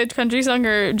we play a country song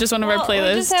or just one of our We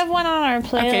playlists? just have one on our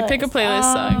playlist. Okay, pick a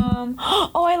playlist song.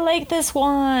 Oh, I like this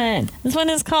one. This one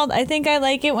is called "I Think I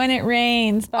Like It When It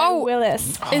Rains" by Oh. Willis.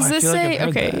 Is I this feel like a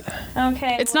I've heard okay? that.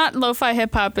 Okay. It's not lo-fi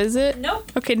hip hop, is it?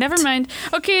 Nope. Okay, never mind.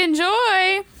 Okay,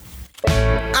 enjoy.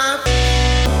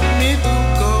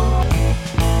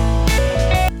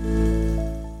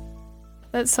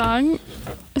 That song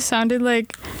sounded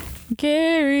like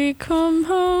Gary Come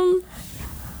Home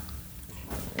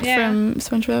Yeah. from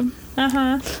SpongeBob.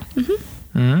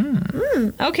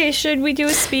 Okay, should we do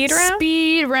a speed round?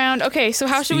 Speed round. Okay, so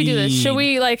how should we do this? Speed. Should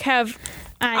we like have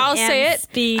I'll say it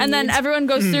Speed. and then everyone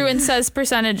goes through and says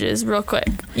percentages real quick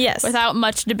yes, without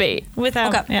much debate.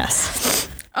 without Okay. yes.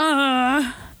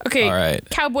 Okay. All right.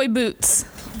 Cowboy boots.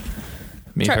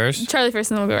 Me first. Charlie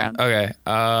first and then we'll go around. Okay.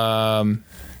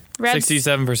 Rad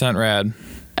 67% rad.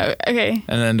 Okay.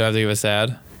 And then do I have to give a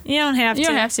sad? You don't have You to.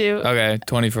 don't have to. Okay,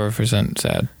 24%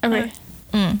 sad. Okay.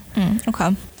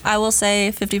 Okay. I will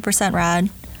say 50% rad,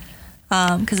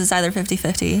 because it's either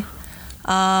 50-50.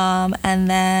 And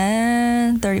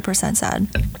then 30% sad.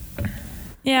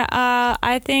 Yeah,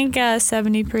 I think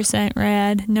 70%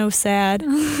 rad, no sad.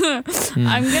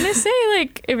 I'm gonna say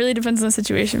like it really depends on the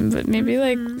situation, but maybe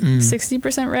like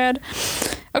 60% rad.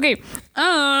 Okay.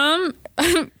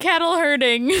 Cattle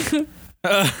herding.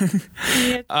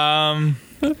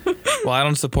 Well, I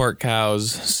don't support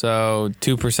cows, so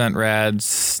 2%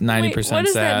 rads, 90% Wait, what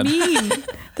does sad. that mean?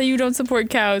 That you don't support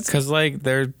cows? Because like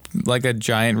they're like a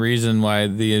giant reason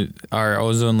why our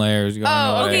ozone layer is going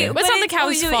away. But it's not the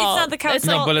cow's fault. It's not the cow's It's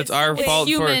fault. No, but it's our fault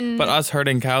human- but us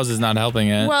hurting cows is not helping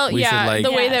it. Well, we yeah, should, like,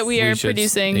 the way that we are should-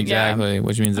 producing. exactly,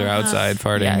 which means they're outside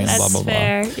farting Yes. and That's blah blah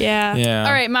fair. blah. Yeah. Yeah.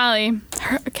 All right, Molly.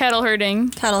 Cattle herding.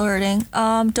 Cattle herding.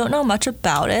 Don't know much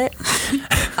about it.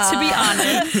 To be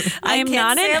honest, I am can't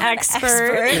not say an I'm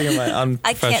expert.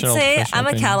 I can't say I'm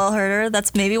a cattle herder.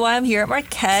 That's maybe why I'm here at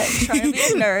Marquette trying to be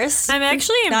a nurse. I'm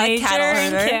actually a Not a major cattle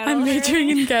in herder. cattle. I'm majoring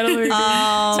in cattle herding. So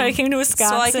I came to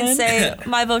Wisconsin. So I can say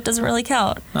my vote doesn't really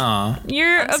count. Aw.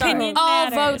 your sorry. opinion All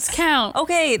matters. votes count.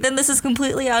 Okay, then this is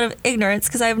completely out of ignorance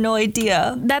because I have no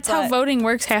idea. That's how But- voting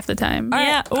works half the time.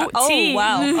 Yeah. Ooh, Oh tea.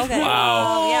 wow. Okay.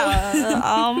 Wow.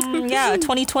 Yeah.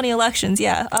 2020 elections.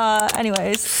 Yeah.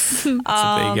 Anyways, It's a big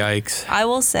yikes. I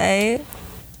will say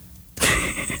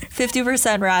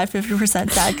 50% rad,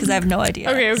 50% sad because I have no idea.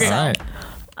 Okay. All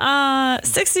right.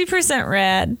 60%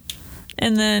 rad,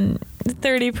 and then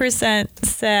 30%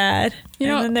 sad. You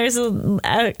know- and then there's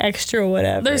a extra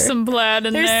whatever. There's some plaid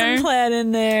in There's there. some plaid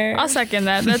in there. I'll second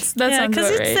that. That yeah, sounds because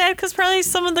about it's right. sad. Because probably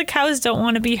some of the cows don't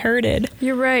want to be herded.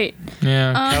 You're right.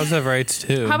 Yeah, cows have rights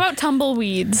too. How about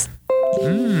tumbleweeds?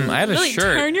 I had a Really,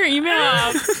 shirt. turn your email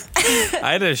off.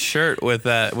 I had a shirt with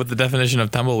the definition of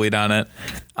tumbleweed on it.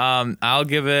 I'll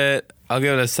give it a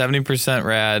 70%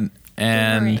 rad,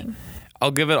 and Boring. I'll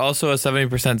give it also a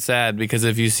 70% sad because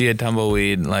if you see a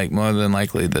tumbleweed, like more than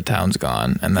likely the town's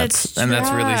gone, and that's really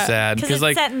Yeah. sad Because it's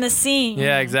like set in the scene.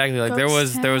 yeah, exactly. Like there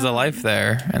was Ghost a life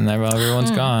there, and now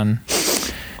everyone's gone.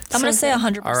 I'm gonna say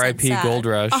 100%. R.I.P. sad. Gold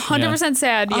Rush. 100%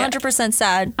 sad. Yeah. 100%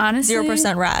 sad. Honestly?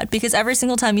 0% rad. Because every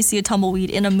single time you see a tumbleweed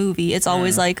in a movie, it's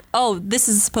always like, oh, this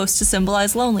is supposed to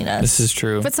symbolize loneliness. This is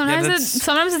true. But sometimes Yeah,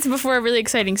 sometimes it's before a really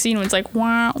exciting scene when it's like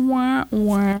wah wah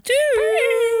wah.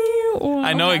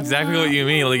 I know exactly what you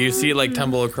mean. Like you see it like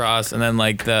tumble across, and then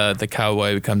like the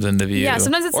cowboy comes into view. Yeah,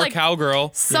 sometimes it's or like-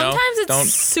 cowgirl. Sometimes it's Don't.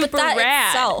 super that rad.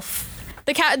 itself,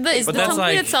 The But that's tumbleweed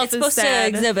like- itself it's is supposed sad.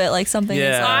 to exhibit like something.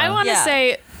 Yeah. inside. I want to Yeah.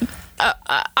 say.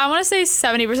 I want to say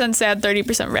 70% sad,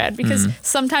 30% rad because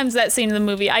sometimes that scene in the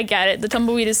movie, I get it. The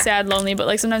tumbleweed is sad, lonely, but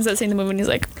like sometimes that scene in the movie when he's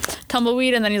like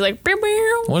tumbleweed and then he's like, "Beow,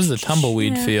 beow." What does the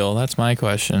tumbleweed feel? That's my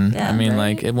question. Yeah, I mean,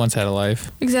 right. like it once had a life.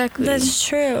 Exactly. That's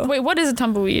true. Wait, what is a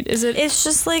tumbleweed? Is it? It's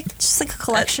just like a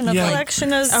collection of Yeah. like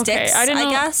collection of Okay, sticks, I didn't know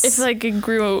I guess. if like it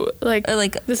grew like Or,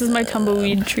 like, this is my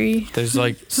tumbleweed tree. There's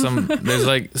like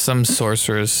some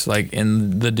sorceress like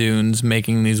in the dunes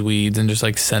making these weeds and just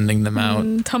like sending them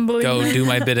out. Tumbleweed. Go do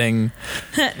my bidding.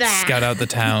 Scout out the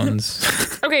towns.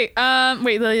 Okay.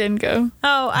 Wait, Lily didn't go.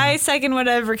 Oh, I second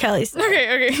whatever Kelly said.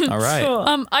 Okay. All right.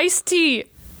 Cool. Iced tea.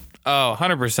 Oh,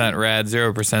 100% rad,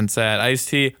 0% sad. Iced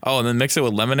tea. Oh, and then mix it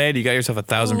with lemonade. You got yourself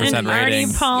 1,000% And Artie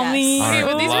rating. Palmy. Yes.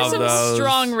 Okay, but these are Love some those.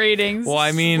 strong ratings. Well,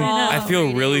 I mean, Strong I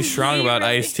feel really strong about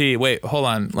iced tea. Wait, hold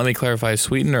on. Let me clarify.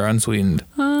 Sweetened or unsweetened?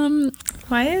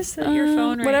 Why is your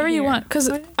phone right whatever you here? want, because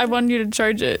I want you to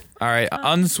charge it. All right,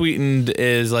 unsweetened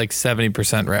is like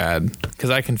 70% rad because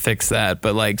I can fix that.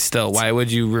 But like, still, why would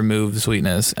you remove the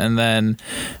sweetness? And then,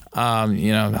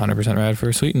 100% rad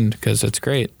for sweetened because it's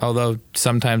great. Although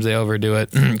sometimes they overdo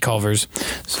it, Culver's.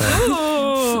 So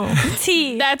Ooh,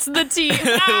 tea. That's the tea.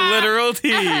 literal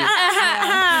tea.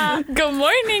 Good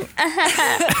morning.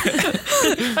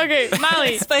 Okay,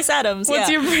 Molly. Spice Adams. What's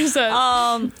yeah. your percent?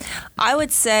 I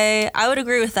would say I would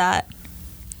agree with that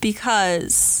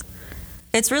because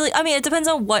it's really. I mean, it depends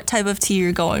on what type of tea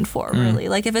you're going for. Really,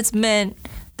 like if it's mint,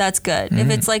 that's good. If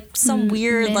it's like some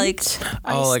weird mint? like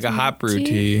Oh, like a hot brew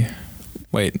tea.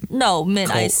 Wait, no mint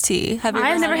Cold. iced tea. Have you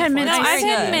I've ever never had it mint before? iced It's I've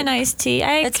very had good. mint iced tea.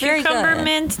 I It's very cucumber good.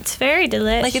 mint. It's very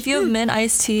delicious. Like if you have mint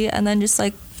iced tea and then just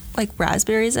like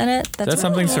raspberries in it. That's is that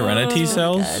something Serenity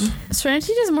sells? good.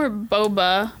 Serenity does more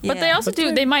boba, but they Yeah. also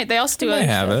do. They also do. I other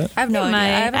have stuff. it. I have no idea. I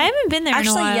haven't- haven't been there in a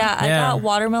Actually, while. yeah, I Yeah. got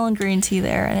watermelon green tea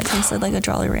there, and it tasted like a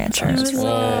Jolly Rancher. It was really good.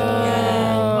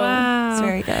 Yeah. Wow.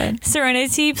 very good.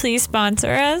 Serenity, please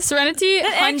sponsor us. Serenity,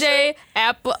 Hyundai,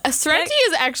 Apple. Serenity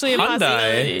is actually a Hyundai?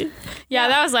 possibility. Yeah,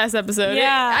 that was last episode.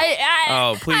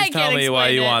 Oh, please tell me why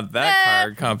you want that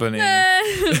car company.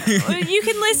 You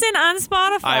can listen on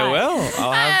Spotify. I will.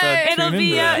 I'll have to It'll tune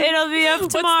be into up. it. It'll be up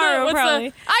tomorrow,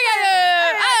 probably.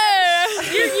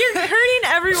 You're hurting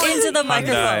everyone. Into the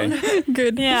microphone.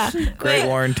 Good. Yeah. Great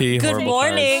warranty. Good horrible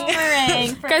morning.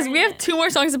 cars. Guys, we have 2 more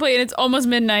songs to play and it's almost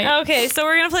midnight. Okay, so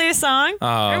we're gonna play a song.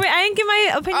 Oh. Wait, I didn't give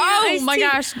my opinion on Oh iced my tea.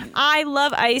 gosh. I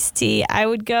love iced tea. I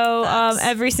would go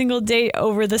every single day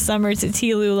over the summer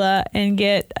to Lula and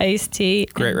get iced tea.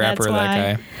 Great and rapper, that's that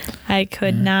why guy. I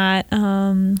could not.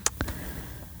 100%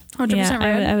 Yeah,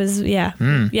 red. I was. Yeah,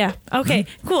 yeah. Okay,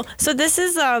 cool. So this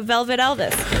is Velvet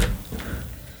Elvis.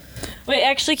 Wait,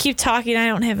 actually, keep talking. I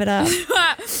don't have it up.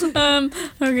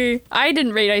 Okay. I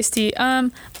didn't rate iced tea. Did you know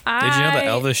that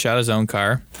Elvis shot his own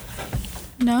car?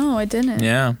 No, I didn't.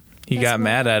 Yeah. He got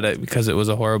mad at it because it was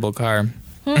a horrible car.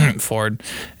 Ford.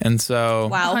 And so.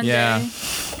 Wow. Hyundai. Yeah.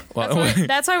 Well,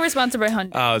 That's why we're sponsored by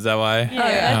Hyundai. oh, is that why?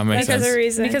 Yeah. Oh, makes That's sense. the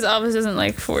reason. Because Elvis doesn't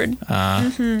like Ford.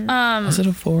 Was it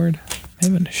a Ford?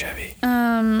 Maybe a Chevy.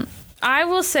 I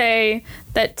will say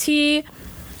that tea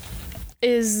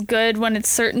is good when it's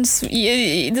certain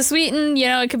the sweeten,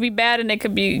 it could be bad and it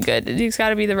could be good. It's got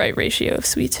to be the right ratio of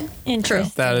sweet.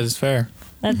 Interesting. That is fair.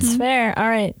 That's fair. All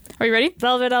right. Are you ready?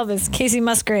 Velvet Elvis, Casey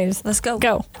Musgraves. Let's go.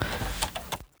 Go.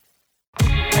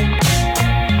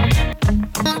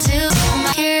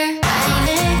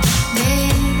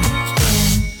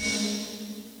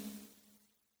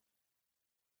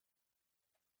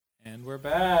 And we're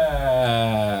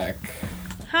back.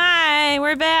 Hi,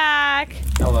 we're back.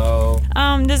 Hello.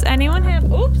 Does anyone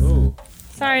have? Oops. Ooh.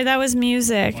 Sorry, that was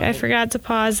music. I forgot to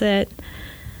pause it.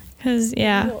 Cause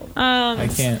yeah. I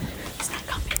can't.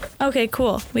 Okay,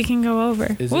 cool. We can go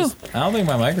over. Is Woo. this? I don't think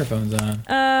my microphone's on.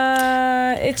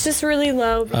 It's just really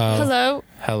low. Hello.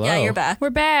 Hello. Yeah, you're back.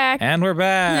 We're back. And we're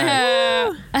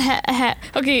back.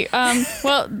 Okay.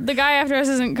 Well, the guy after us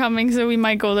isn't coming, so we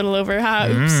might go a little over.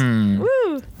 Oops.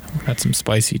 Woo. Got some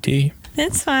spicy tea.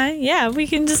 It's fine. Yeah, we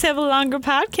can just have a longer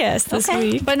podcast this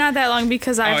week. But not that long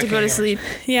because I have to go to sleep.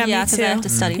 Yeah, Yeah, me because too. I have to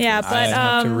study. Yeah, I but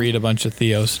have to read a bunch of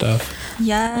Theo stuff.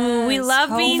 Yeah. we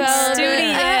love being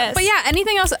studious. But yeah,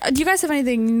 anything else? Do you guys have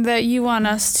anything that you want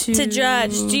us to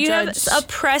judge. Do you have a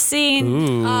pressing?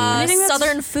 Ooh.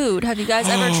 Southern food. Have you guys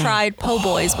ever tried po'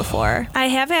 boys before? I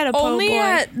have had a po' only boy.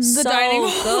 at the So dining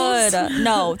hall? good.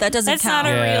 No, that doesn't That's count.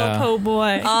 not a Yeah. real po'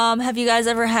 boy. Have you guys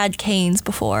ever had canes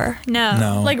before? no.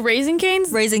 No. Like Raising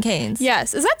Canes? Raisin canes.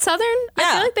 Yes. Is that Southern? I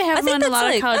Yeah. feel like they I have them think on a that's lot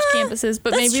of like- college campuses,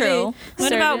 but that's maybe true. they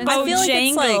What about serve it. I feel like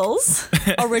it's like-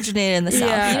 Bojangles? Originated in the South.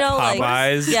 Yeah. You know,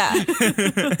 Popeyes. Yeah.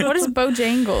 What is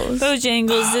Bojangles?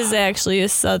 Bojangles is actually a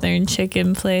southern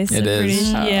chicken place. It I'm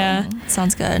is. pretty- yeah.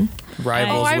 Sounds good.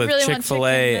 Rivals Oh, I with really want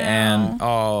Chick-fil-A chicken and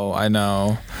now. I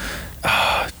know.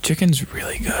 Chicken's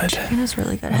really good. It was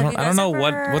really good. I don't know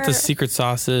what the secret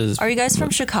sauce is. Are you guys from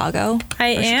Chicago?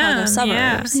 I Or am. Chicago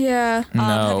Yeah. suburbs? Yeah. No.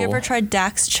 Have you ever tried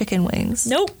Dax chicken wings?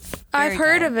 Nope. I've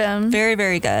heard good. of him. Very,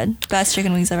 very good. Best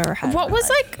chicken wings I've ever had. What in my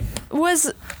was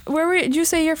life. did you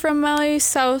say you're from Molly?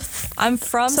 South? I'm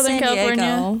from Southern San Diego,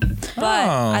 California? but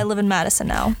Oh. I live in Madison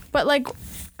now. But like,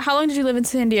 how long did you live in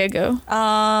San Diego?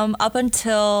 Up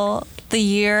until the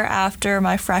year after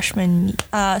my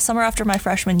summer after my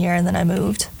freshman year, and then I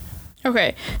moved.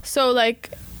 Okay. So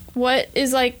like, what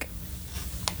is like,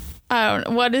 I don't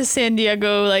know, what is San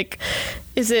Diego like?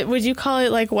 Would you call it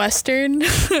like Western?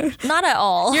 Not at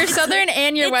all. You're Southern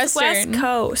and you're It's Western. West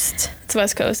Coast. It's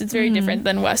West Coast. It's very different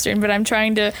than Western, but I'm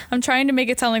trying to make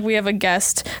it sound like we have a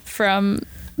guest from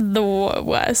the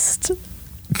West.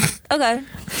 Okay.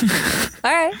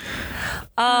 All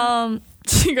right.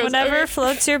 She goes, Whatever "Okay."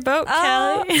 floats your boat, Kelly.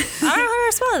 I don't know how to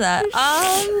respond to that.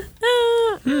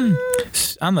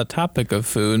 On the topic of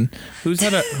food, who's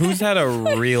had a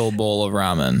real bowl of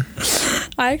ramen?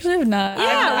 I actually have not.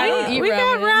 I don't eat we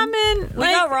got ramen. ramen. We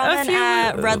got ramen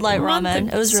at Red Light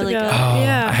Ramen. It was really good. Oh,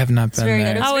 Yeah. I have not It's been very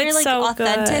there. good. It was Oh, very it's like so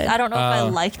authentic. good. I don't know if I Oh.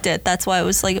 liked it. That's why it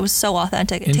was so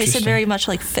authentic. It tasted Interesting. very much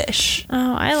like fish.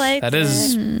 Oh, I like That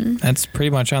is, that's pretty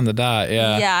much on the dot.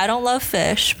 Yeah, I don't love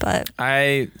fish, but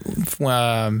I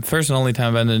first and only time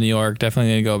I've been to New York,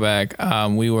 definitely gonna go back.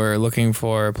 We were looking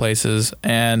for places,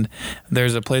 and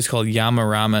there's a place called Yama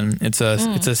Ramen. It's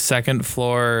a second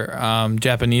floor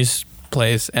Japanese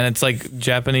place, and it's like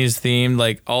Japanese themed,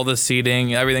 like all the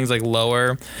seating, everything's like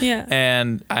lower. Yeah.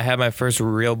 And I had my first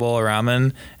real bowl of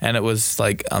ramen, and it was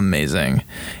like amazing.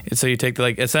 So you take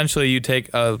essentially you take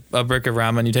a brick of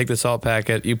ramen, you take the salt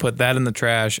packet, you put that in the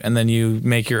trash, and then you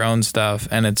make your own stuff,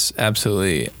 and it's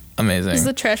absolutely amazing. Is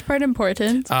the trash part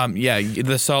important? Yeah,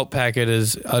 the salt packet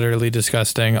is utterly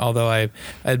disgusting. Although I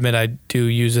admit I do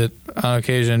use it on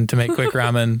occasion to make quick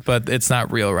ramen, but it's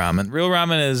not real ramen. Real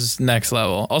ramen is next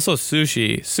level. Also,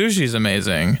 sushi. Sushi's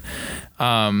amazing.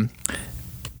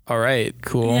 All right,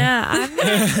 cool. Yeah,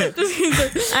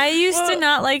 I used to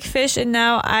not like fish, and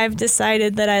now I've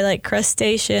decided that I like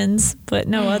crustaceans, but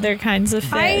no other kinds of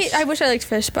fish. I wish I liked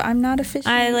fish, but I'm not a fishy.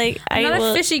 I'm not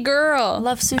a fishy girl.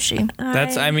 Love sushi.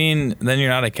 Then you're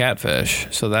not a catfish,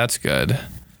 so that's good.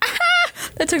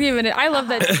 That took me a minute. I love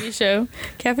that TV show.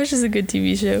 Catfish is a good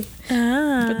TV show.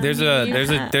 There's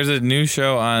a new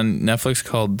show on Netflix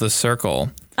called The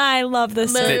Circle. I love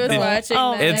this. Lily was watching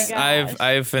that. It's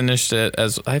I've finished it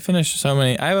I finished so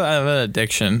many. I have an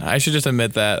addiction. I should just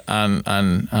admit that on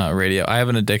radio. I have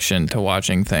an addiction to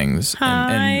watching things in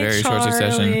very short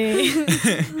succession.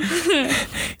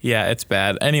 Yeah, it's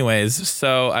bad. Anyways,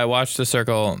 so I watched The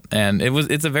Circle, and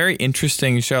it's a very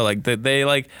interesting show. Like they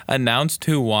like announced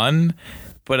who won,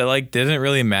 but it didn't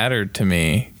really matter to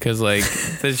me because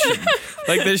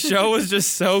the show was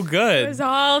just so good. It was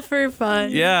all for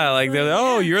fun. Yeah, they're like,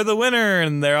 oh, you're the winner,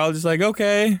 and they're all just like,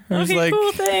 okay. Okay,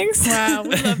 cool, thanks. Wow,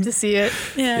 we'd love to see it.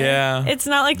 Yeah. It's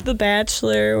not like The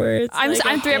Bachelor where it's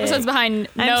I'm 3 episodes behind.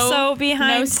 I'm so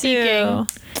behind no too.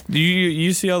 Do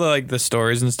you see all the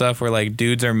stories and stuff where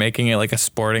dudes are making it like a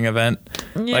sporting event?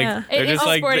 Yeah. They're It's just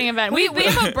a sporting event. We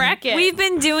have a bracket. We've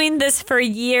been doing this for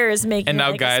years, making. And it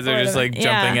now like guys a are just sport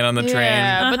jumping event. in on the train.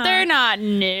 Yeah, but they're not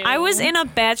new. I was in a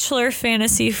Bachelor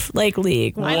fantasy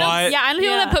league. What? I know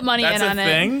people that put money That's in a on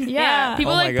thing? it. Yeah,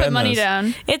 people Oh my put money goodness.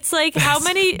 down. It's like how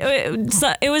many?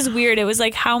 It was weird. It was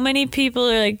like how many people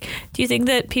are like? Do you think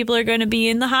that people are going to be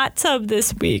in the hot tub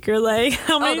this week, or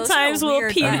how many those are times will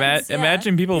weird people? things.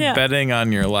 Imagine people Yeah. betting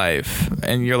on your life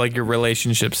and your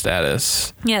relationship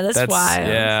status. Yeah, that's wild.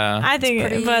 Yeah. I think,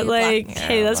 pretty but black and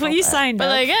hey, that's what you signed But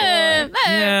up for.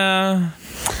 Yeah.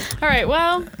 All right.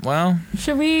 Well,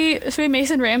 Should we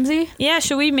Mason Ramsey? Yeah,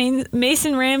 should we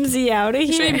Mason Ramsey out of Should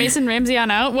here? we Mason Ramsey on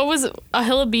out? What was a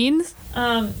hill of beans?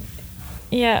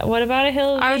 Yeah, what about a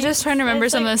hill of beans? I was just trying to remember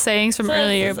some of the sayings from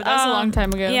earlier, but that's a long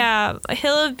time ago. Yeah, a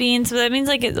hill of beans, but that means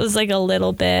it was a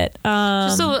little bit.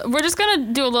 We're just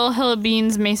gonna do a little hill of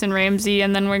beans, Mason Ramsey,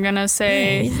 and then we're gonna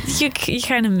say you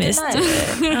kind of missed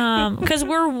it. Because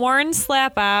we're worn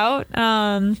slap out.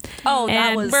 Oh, that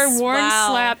And was we're worn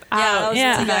slap Yeah, that out. was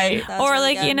Yeah. really good. Right. That was Or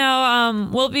really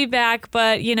good. we'll be back,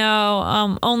 but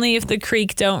only if the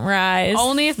creek don't rise.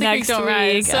 only if the creek next don't week.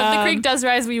 rise. So if the creek does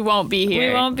rise, we won't be here.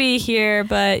 We won't be here,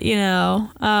 but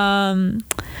and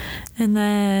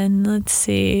then let's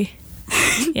see.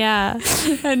 Yeah,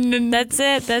 And then that's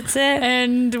it.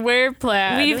 and we're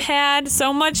Plaid. We've had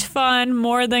so much fun,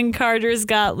 more than Carter's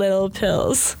Got Little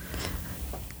Pills.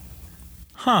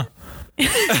 huh.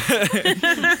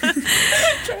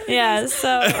 Yeah,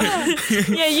 so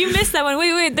yeah, you missed that one.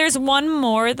 Wait, there's one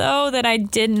more though that I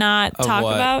did not Of talk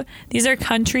what? about. These are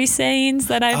country sayings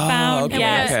that I found. Okay,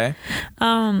 Yes.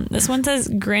 okay. This one says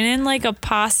grinning like a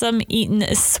possum eating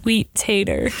a sweet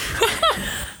tater.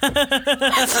 All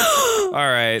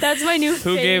right. That's my new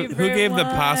Who favorite gave the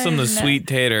possum the one. sweet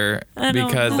tater? don't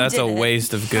Because know. that's a Who did it?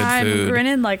 waste of good I'm food.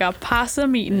 grinning like a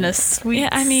possum eating a sweet, Yeah,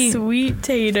 I mean- sweet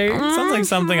tater. Sounds like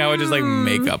something I would just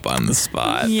make up on the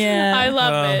spot. Yeah. I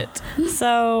love Oh. it.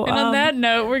 So And on that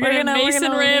note, we're gonna Mason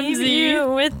leave Ramsey,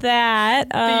 you with that.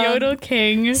 the Yodel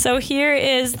King. So here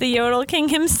is the Yodel King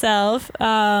himself,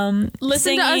 Listen to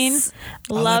singing us.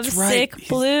 "Love that's right. Sick He's-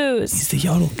 Blues." He's the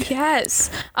yodel kid. Yes.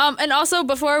 And also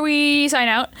before we sign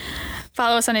out,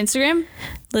 follow us on Instagram.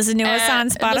 Listen to us on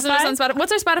Listen to us Spotify. on Spotify.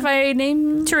 What's our Spotify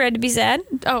name? Too Red to Be Sad.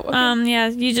 Oh, okay. Yeah,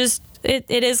 you just it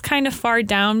is kind of far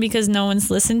down because no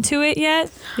one's listened to it yet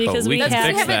because we we can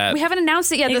have fix that. we haven't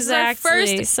announced it yet. Exactly.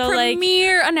 This is our first So, like,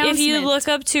 premiere announcement. If you look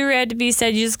up Too Red to Be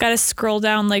Said, you just got to scroll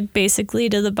down basically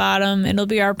to the bottom. It'll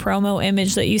be our promo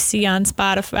image that you see on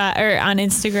Spotify or on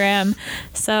Instagram.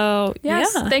 So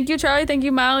Yes. yeah. Thank you, Charlie. Thank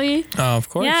you, Molly. Oh, of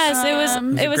course. Yes, it was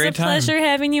a great time. pleasure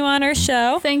having you on our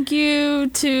show. Thank you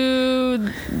to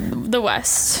the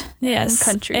West. Yes,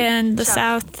 country. and the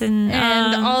South and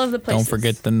all of the places. Don't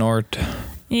forget the North.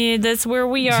 yeah, that's where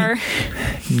we are.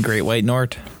 Great White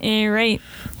North. Right.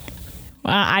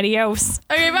 Well, adios.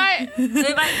 Okay, bye.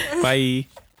 Bye.